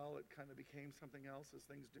little while it kind of became something else, as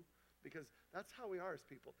things do, because that's how we are as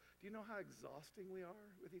people. Do you know how exhausting we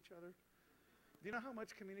are with each other? Do you know how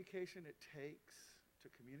much communication it takes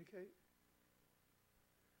to communicate?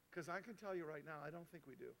 Because I can tell you right now, I don't think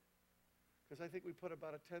we do. Because I think we put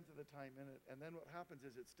about 1/10 of the time in it, and then what happens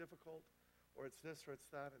is it's difficult, or it's this, or it's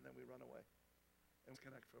that, and then we run away. And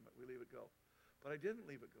disconnect from it. We leave it go. But I didn't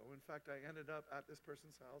leave it go. In fact, I ended up at this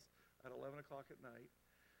person's house at 11 o'clock at night.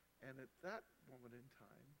 And at that moment in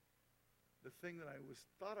time, the thing that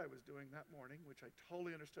thought I was doing that morning, which I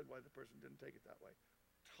totally understood why the person didn't take it that way.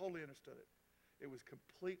 Totally understood it. It was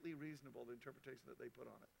completely reasonable, the interpretation that they put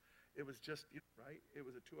on it. It was just, right? It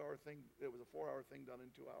was a 2-hour thing. It was a 4-hour thing done in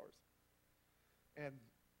 2 hours.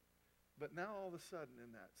 But now all of a sudden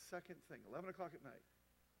in that second thing, 11 o'clock at night,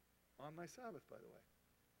 on my Sabbath, by the way,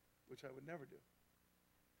 which I would never do.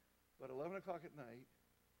 But 11 o'clock at night,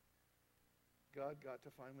 God got to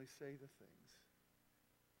finally say the things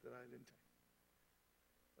that I didn't take,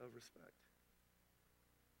 of respect,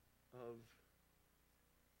 of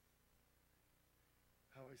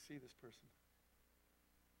how I see this person,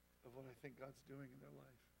 of what I think God's doing in their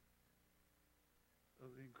life,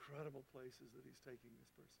 of the incredible places that he's taking this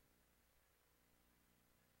person.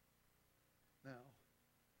 Now,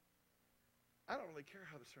 I don't really care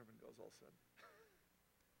how the sermon goes all of a sudden.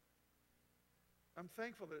 I'm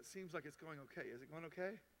thankful that it seems like it's going okay. Is it going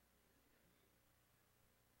okay?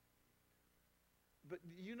 But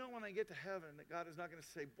you know when I get to heaven that God is not going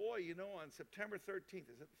to say, boy, you know, on September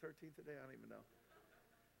 13th, is it the 13th today? I don't even know.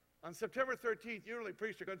 On September 13th, you really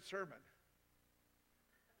preached a good sermon.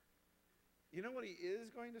 You know what he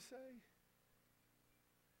is going to say?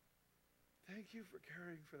 Thank you for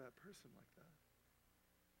caring for that person like that.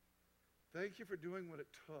 Thank you for doing what it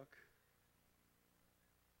took.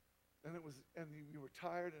 And you were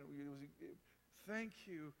tired, and thank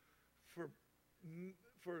you for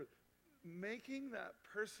making that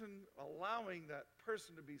person, allowing that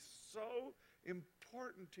person to be so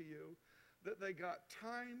important to you that they got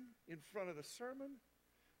time in front of the sermon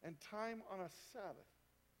and time on a Sabbath.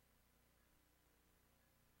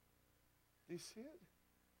 Do you see it?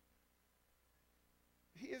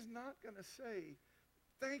 He is not going to say,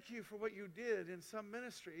 thank you for what you did in some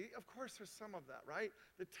ministry. Of course, there's some of that, right?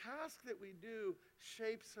 The task that we do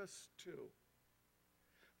shapes us too.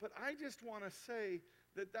 But I just want to say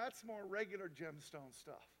that that's more regular gemstone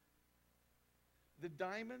stuff. The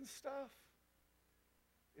diamond stuff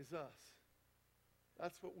is us.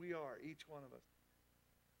 That's what we are, each one of us.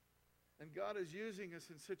 And God is using us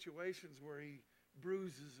in situations where he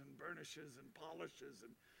bruises and burnishes and polishes,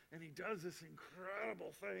 and he does this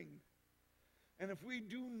incredible thing. And if we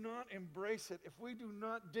do not embrace it, if we do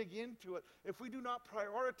not dig into it, if we do not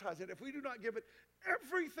prioritize it, if we do not give it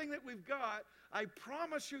everything that we've got, I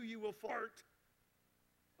promise you, you will fart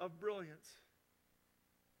of brilliance.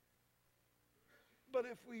 But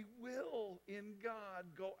if we will, in God,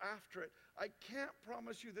 go after it, I can't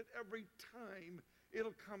promise you that every time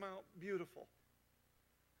it'll come out beautiful.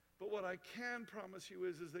 But what I can promise you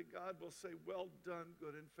is that God will say, well done,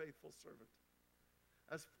 good and faithful servant.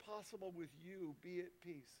 As possible with you, be at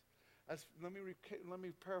peace. Let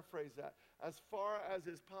me paraphrase that. As far as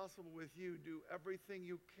is possible with you, do everything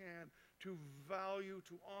you can to value,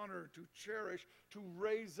 to honor, to cherish, to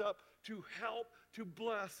raise up, to help, to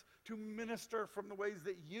bless, to minister from the ways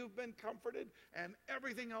that you've been comforted and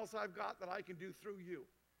everything else I've got that I can do through you.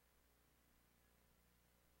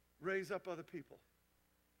 Raise up other people.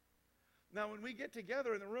 Now, when we get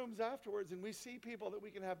together in the rooms afterwards and we see people that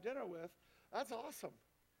we can have dinner with, that's awesome.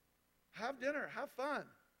 Have dinner. Have fun.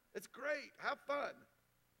 It's great. Have fun.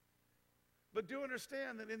 But do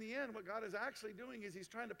understand that in the end, what God is actually doing is he's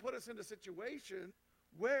trying to put us into a situation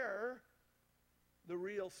where the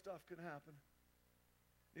real stuff can happen.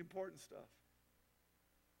 The important stuff.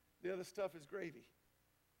 The other stuff is gravy.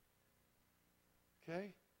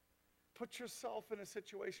 Okay? Put yourself in a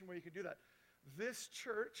situation where you can do that. This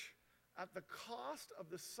church, at the cost of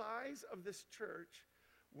the size of this church,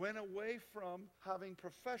 went away from having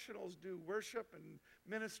professionals do worship and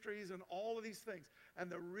ministries and all of these things. And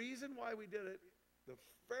the reason why we did it, the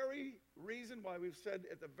very reason why we've said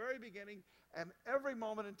at the very beginning and every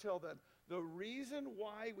moment until then, the reason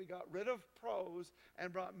why we got rid of pros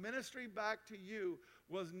and brought ministry back to you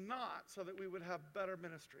was not so that we would have better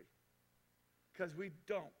ministry. Because we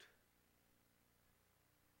don't.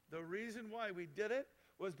 The reason why we did it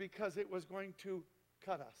was because it was going to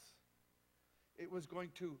cut us. It was going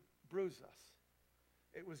to bruise us.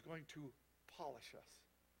 It was going to polish us.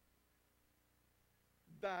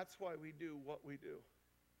 That's why we do what we do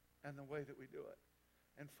and the way that we do it.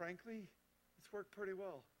 And frankly, it's worked pretty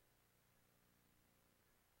well.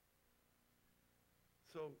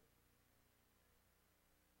 So,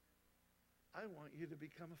 I want you to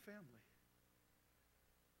become a family.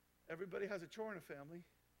 Everybody has a chore in a family.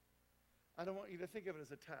 I don't want you to think of it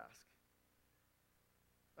as a task.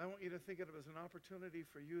 I want you to think of it as an opportunity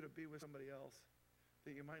for you to be with somebody else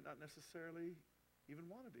that you might not necessarily even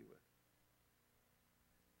want to be with,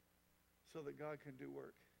 so that God can do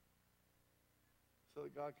work, so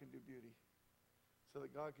that God can do beauty, so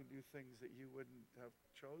that God can do things that you wouldn't have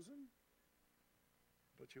chosen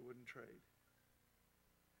but you wouldn't trade.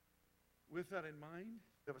 With that in mind,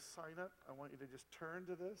 you have a sign up. I want you to just turn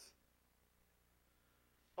to this.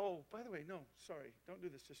 Oh, by the way, no, sorry, don't do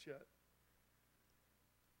this just yet.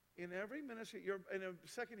 In every ministry, in a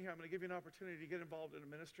second here, I'm going to give you an opportunity to get involved in a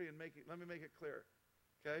ministry and let me make it clear,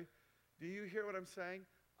 okay? Do you hear what I'm saying?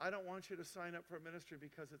 I don't want you to sign up for a ministry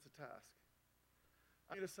because it's a task.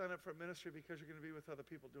 I want you to sign up for a ministry because you're going to be with other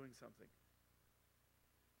people doing something.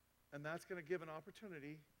 And that's going to give an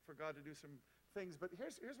opportunity for God to do some things. But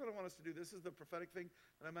here's what I want us to do. This is the prophetic thing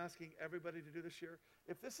that I'm asking everybody to do this year.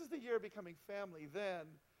 If this is the year of becoming family, then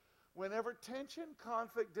whenever tension,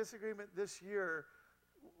 conflict, disagreement this year,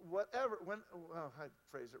 whatever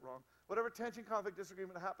tension, conflict,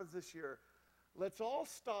 disagreement happens this year, let's all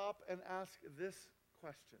stop and ask this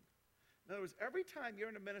question. In other words, every time you're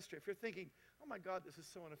in a ministry, if you're thinking, oh my God, this is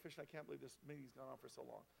so inefficient, I can't believe this meeting's gone on for so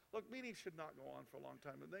long. Look, meetings should not go on for a long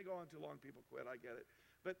time. When they go on too long, people quit, I get it.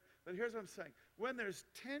 But here's what I'm saying. When there's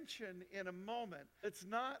tension in a moment, let's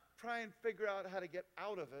not try and figure out how to get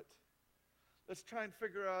out of it. Let's try and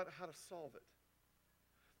figure out how to solve it.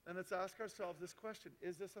 And let's ask ourselves this question: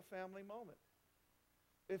 is this a family moment?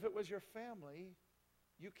 If it was your family,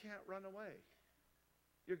 you can't run away.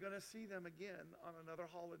 You're going to see them again on another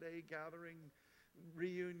holiday, gathering,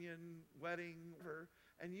 reunion, wedding,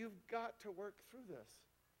 and you've got to work through this.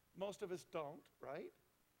 Most of us don't, right?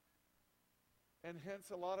 And hence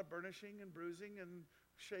a lot of burnishing and bruising and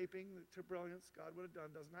shaping to brilliance God would have done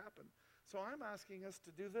doesn't happen. So I'm asking us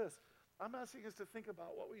to do this. I'm asking us to think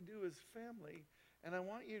about what we do as family. And I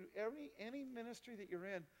want you, any ministry that you're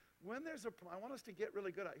in, when there's I want us to get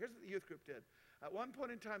really good at it. Here's what the youth group did. At one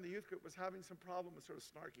point in time, the youth group was having some problem with sort of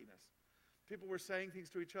snarkiness. People were saying things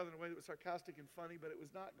to each other in a way that was sarcastic and funny, but it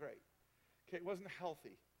was not great. Okay, it wasn't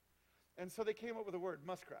healthy. And so they came up with the word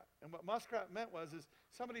muskrat. And what muskrat meant is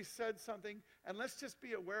somebody said something, and let's just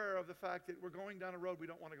be aware of the fact that we're going down a road we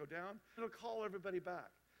don't want to go down. It'll call everybody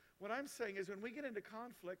back. What I'm saying is when we get into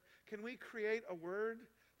conflict, can we create a word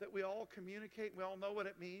that we all communicate, we all know what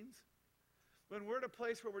it means? When we're at a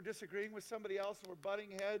place where we're disagreeing with somebody else and we're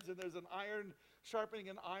butting heads and there's an iron sharpening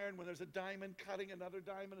an iron, when there's a diamond cutting another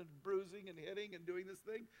diamond and bruising and hitting and doing this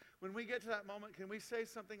thing, when we get to that moment, can we say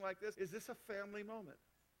something like this? Is this a family moment?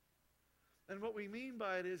 And what we mean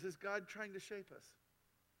by it is God trying to shape us?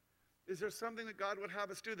 Is there something that God would have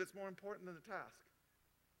us do that's more important than the task?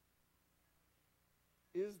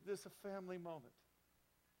 Is this a family moment?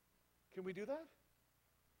 Can we do that?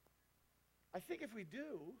 I think if we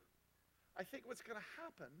do, I think what's going to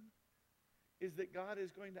happen is that God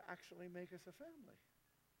is going to actually make us a family.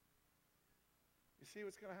 You see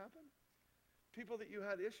what's going to happen? People that you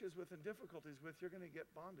had issues with and difficulties with, you're going to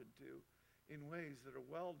get bonded to in ways that are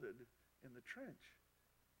welded in the trench.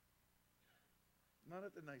 Not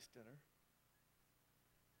at the nice dinner.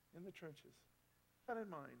 In the trenches. With that in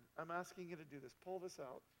mind, I'm asking you to do this. Pull this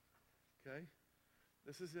out. Okay?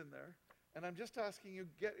 This is in there. And I'm just asking you,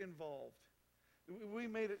 get involved. We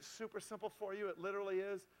made it super simple for you. It literally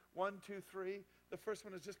is 1, 2, 3. The first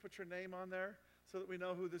one is just put your name on there so that we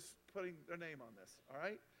know who is putting their name on this. All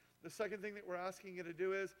right? The second thing that we're asking you to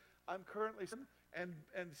do is, I'm currently, and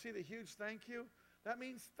see the huge thank you? That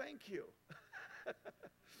means thank you.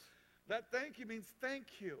 That thank you means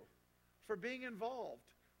thank you for being involved,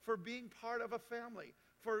 for being part of a family,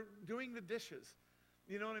 for doing the dishes.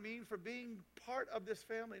 You know what I mean? For being part of this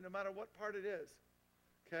family, no matter what part it is.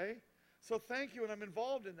 Okay? So thank you, and I'm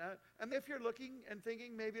involved in that. And if you're looking and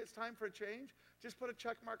thinking maybe it's time for a change, just put a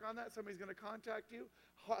check mark on that. Somebody's going to contact you,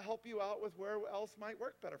 help you out with where else might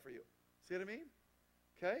work better for you. See what I mean?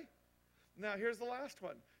 Okay? Now, here's the last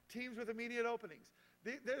one. Teams with immediate openings.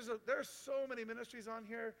 There's so many ministries on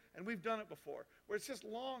here, and we've done it before, where it's just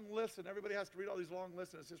long lists, and everybody has to read all these long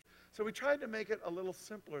lists. And it's just, so we tried to make it a little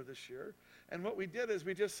simpler this year. And what we did is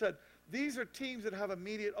we just said, these are teams that have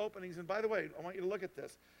immediate openings. And by the way, I want you to look at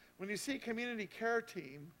this. When you see community care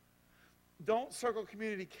team, don't circle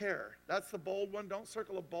community care. That's the bold one. Don't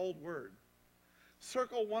circle a bold word.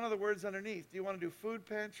 Circle one of the words underneath. Do you want to do food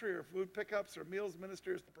pantry or food pickups or meals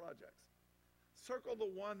ministers projects? Circle the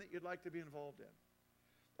one that you'd like to be involved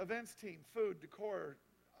in. Events team, food, decor,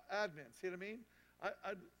 admin. See what I mean?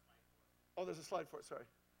 Oh, there's a slide for it, sorry.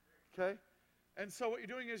 Okay? And so what you're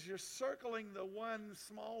doing is you're circling the one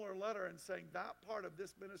smaller letter and saying that part of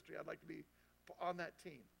this ministry, I'd like to be on that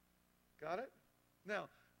team. Got it? Now,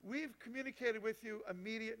 we've communicated with you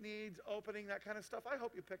immediate needs, opening, that kind of stuff. I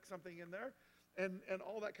hope you pick something in there and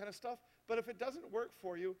all that kind of stuff. But if it doesn't work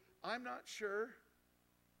for you, I'm not sure,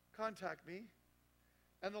 contact me.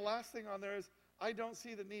 And the last thing on there is, I don't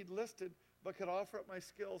see the need listed, but could offer up my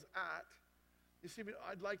skills at. You see,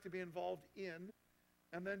 I'd like to be involved in.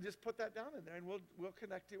 And then just put that down in there, and we'll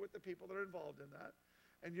connect you with the people that are involved in that,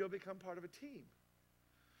 and you'll become part of a team.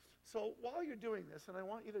 So while you're doing this, and I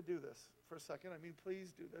want you to do this for a second,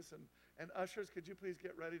 please do this, and ushers, could you please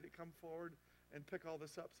get ready to come forward and pick all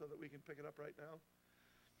this up so that we can pick it up right now?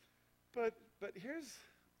 But here's,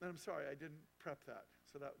 and I'm sorry, I didn't prep that,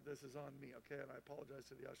 so that this is on me, okay? And I apologize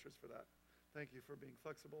to the ushers for that. Thank you for being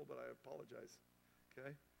flexible, but I apologize,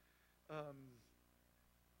 okay?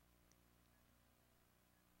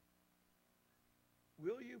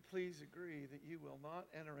 Will you please agree that you will not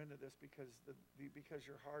enter into this because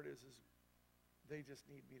your heart is they just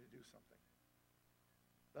need me to do something?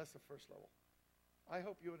 That's the first level. I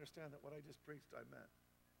hope you understand that what I just preached, I meant.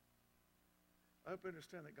 I hope you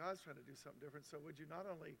understand that God's trying to do something different. So would you not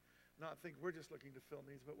only not think we're just looking to fill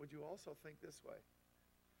needs, but would you also think this way?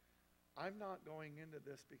 I'm not going into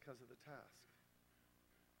this because of the task.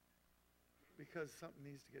 Because something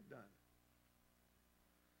needs to get done.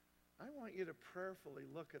 I want you to prayerfully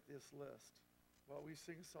look at this list while we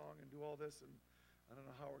sing a song and do all this, and I don't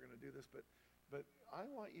know how we're going to do this, but I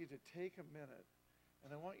want you to take a minute, and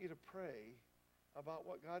I want you to pray about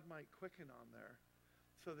what God might quicken on there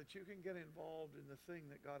so that you can get involved in the thing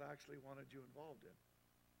that God actually wanted you involved in.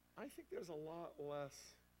 I think there's a lot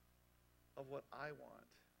less of what I want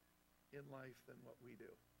in life than what we do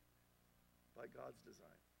by God's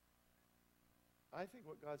design. I think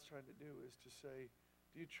what God's trying to do is to say,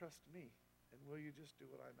 do you trust me? And will you just do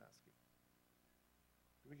what I'm asking?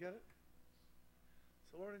 Do we get it?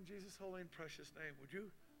 So Lord, in Jesus' holy and precious name, would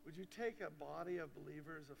you take a body of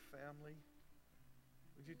believers, a family?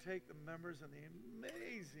 Would you take the members and the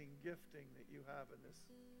amazing gifting that you have in this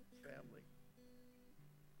family?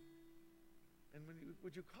 And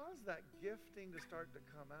would you cause that gifting to start to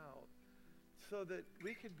come out so that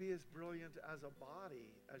we could be as brilliant as a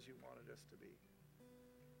body as you wanted us to be?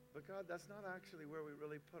 But God, that's not actually where we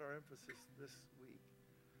really put our emphasis this week.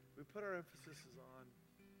 We put our emphasis on,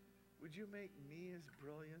 would you make me as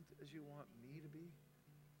brilliant as you want me to be?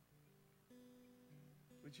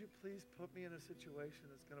 Would you please put me in a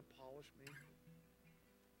situation that's going to polish me,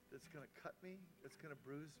 that's going to cut me, that's going to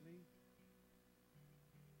bruise me?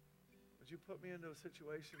 Would you put me into a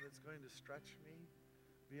situation that's going to stretch me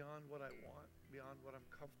beyond what I want, beyond what I'm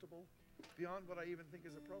comfortable, beyond what I even think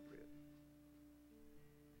is appropriate?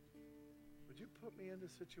 Would you put me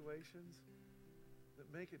into situations that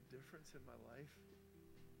make a difference in my life?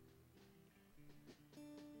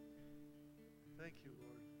 Thank you,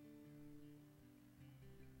 Lord.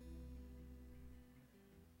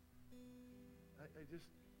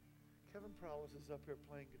 Kevin Prowlis is up here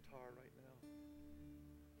playing guitar right now.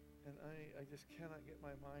 And I just cannot get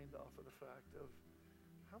my mind off of the fact of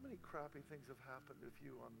how many crappy things have happened with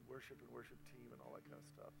you on worship and worship team and all that kind of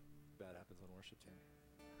stuff. Bad happens on worship team.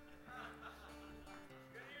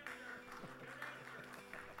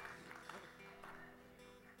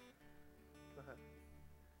 Go ahead.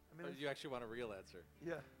 Do you actually want a real answer?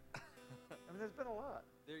 Yeah. There's been a lot.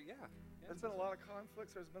 There's been a lot of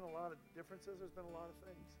conflicts. There's been a lot of differences. There's been a lot of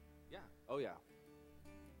things. Yeah. Oh, yeah.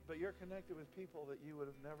 But you're connected with people that you would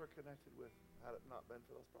have never connected with had it not been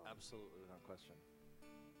for those problems. Absolutely, without question.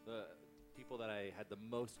 The people that I had the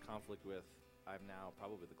most conflict with, I'm now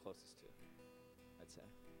probably the closest to, I'd say.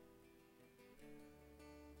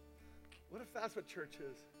 What if that's what church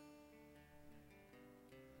is?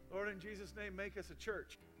 Lord, in Jesus' name, make us a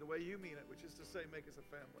church the way you mean it, which is to say, make us a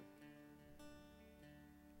family.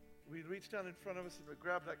 We reach down in front of us and we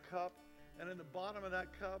grab that cup, and in the bottom of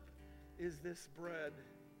that cup is this bread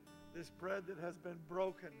that has been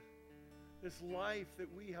broken, this life that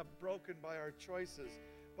we have broken by our choices,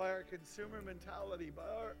 by our consumer mentality, by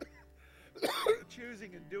our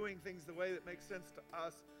choosing and doing things the way that makes sense to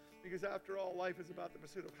us, because after all, life is about the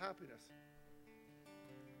pursuit of happiness.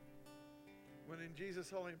 When in Jesus'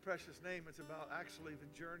 holy and precious name, it's about actually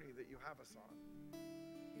the journey that you have us on.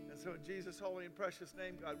 And so in Jesus' holy and precious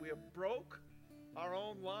name, God, we have broke our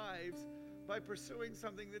own lives by pursuing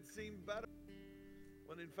something that seemed better,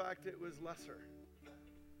 when in fact it was lesser.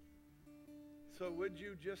 So would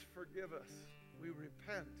you just forgive us? We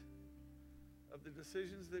repent of the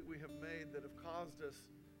decisions that we have made that have caused us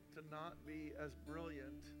to not be as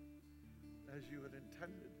brilliant as you had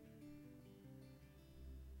intended.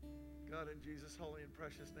 God, in Jesus' holy and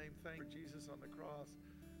precious name, thank you for Jesus on the cross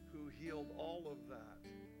who healed all of that,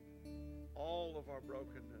 all of our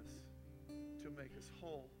brokenness, to make us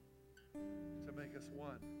whole, to make us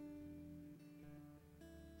one.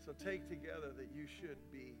 So take together that you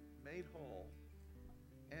should be made whole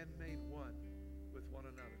and made one with one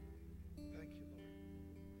another. Thank you, Lord.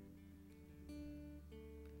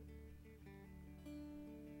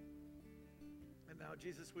 And now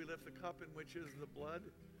Jesus, we lift the cup in which is the blood,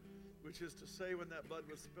 which is to say when that blood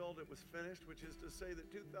was spilled, it was finished, which is to say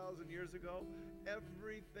that 2,000 years ago,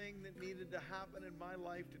 everything that needed to happen in my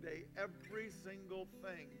life today, every single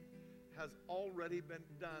thing has already been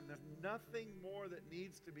done. There's nothing more that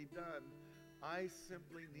needs to be done. I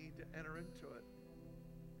simply need to enter into it.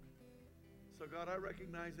 So God, I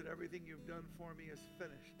recognize that everything you've done for me is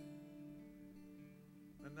finished.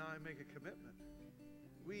 And now I make a commitment.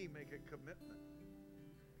 We make a commitment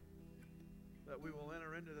that we will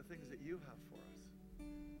enter into the things that you have for us,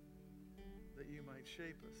 that you might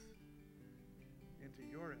shape us into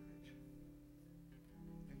your image.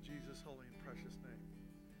 In Jesus' holy and precious name,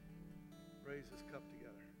 raise this cup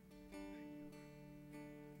together. Thank you,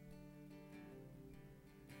 Lord.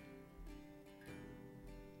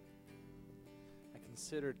 I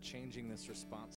considered changing this response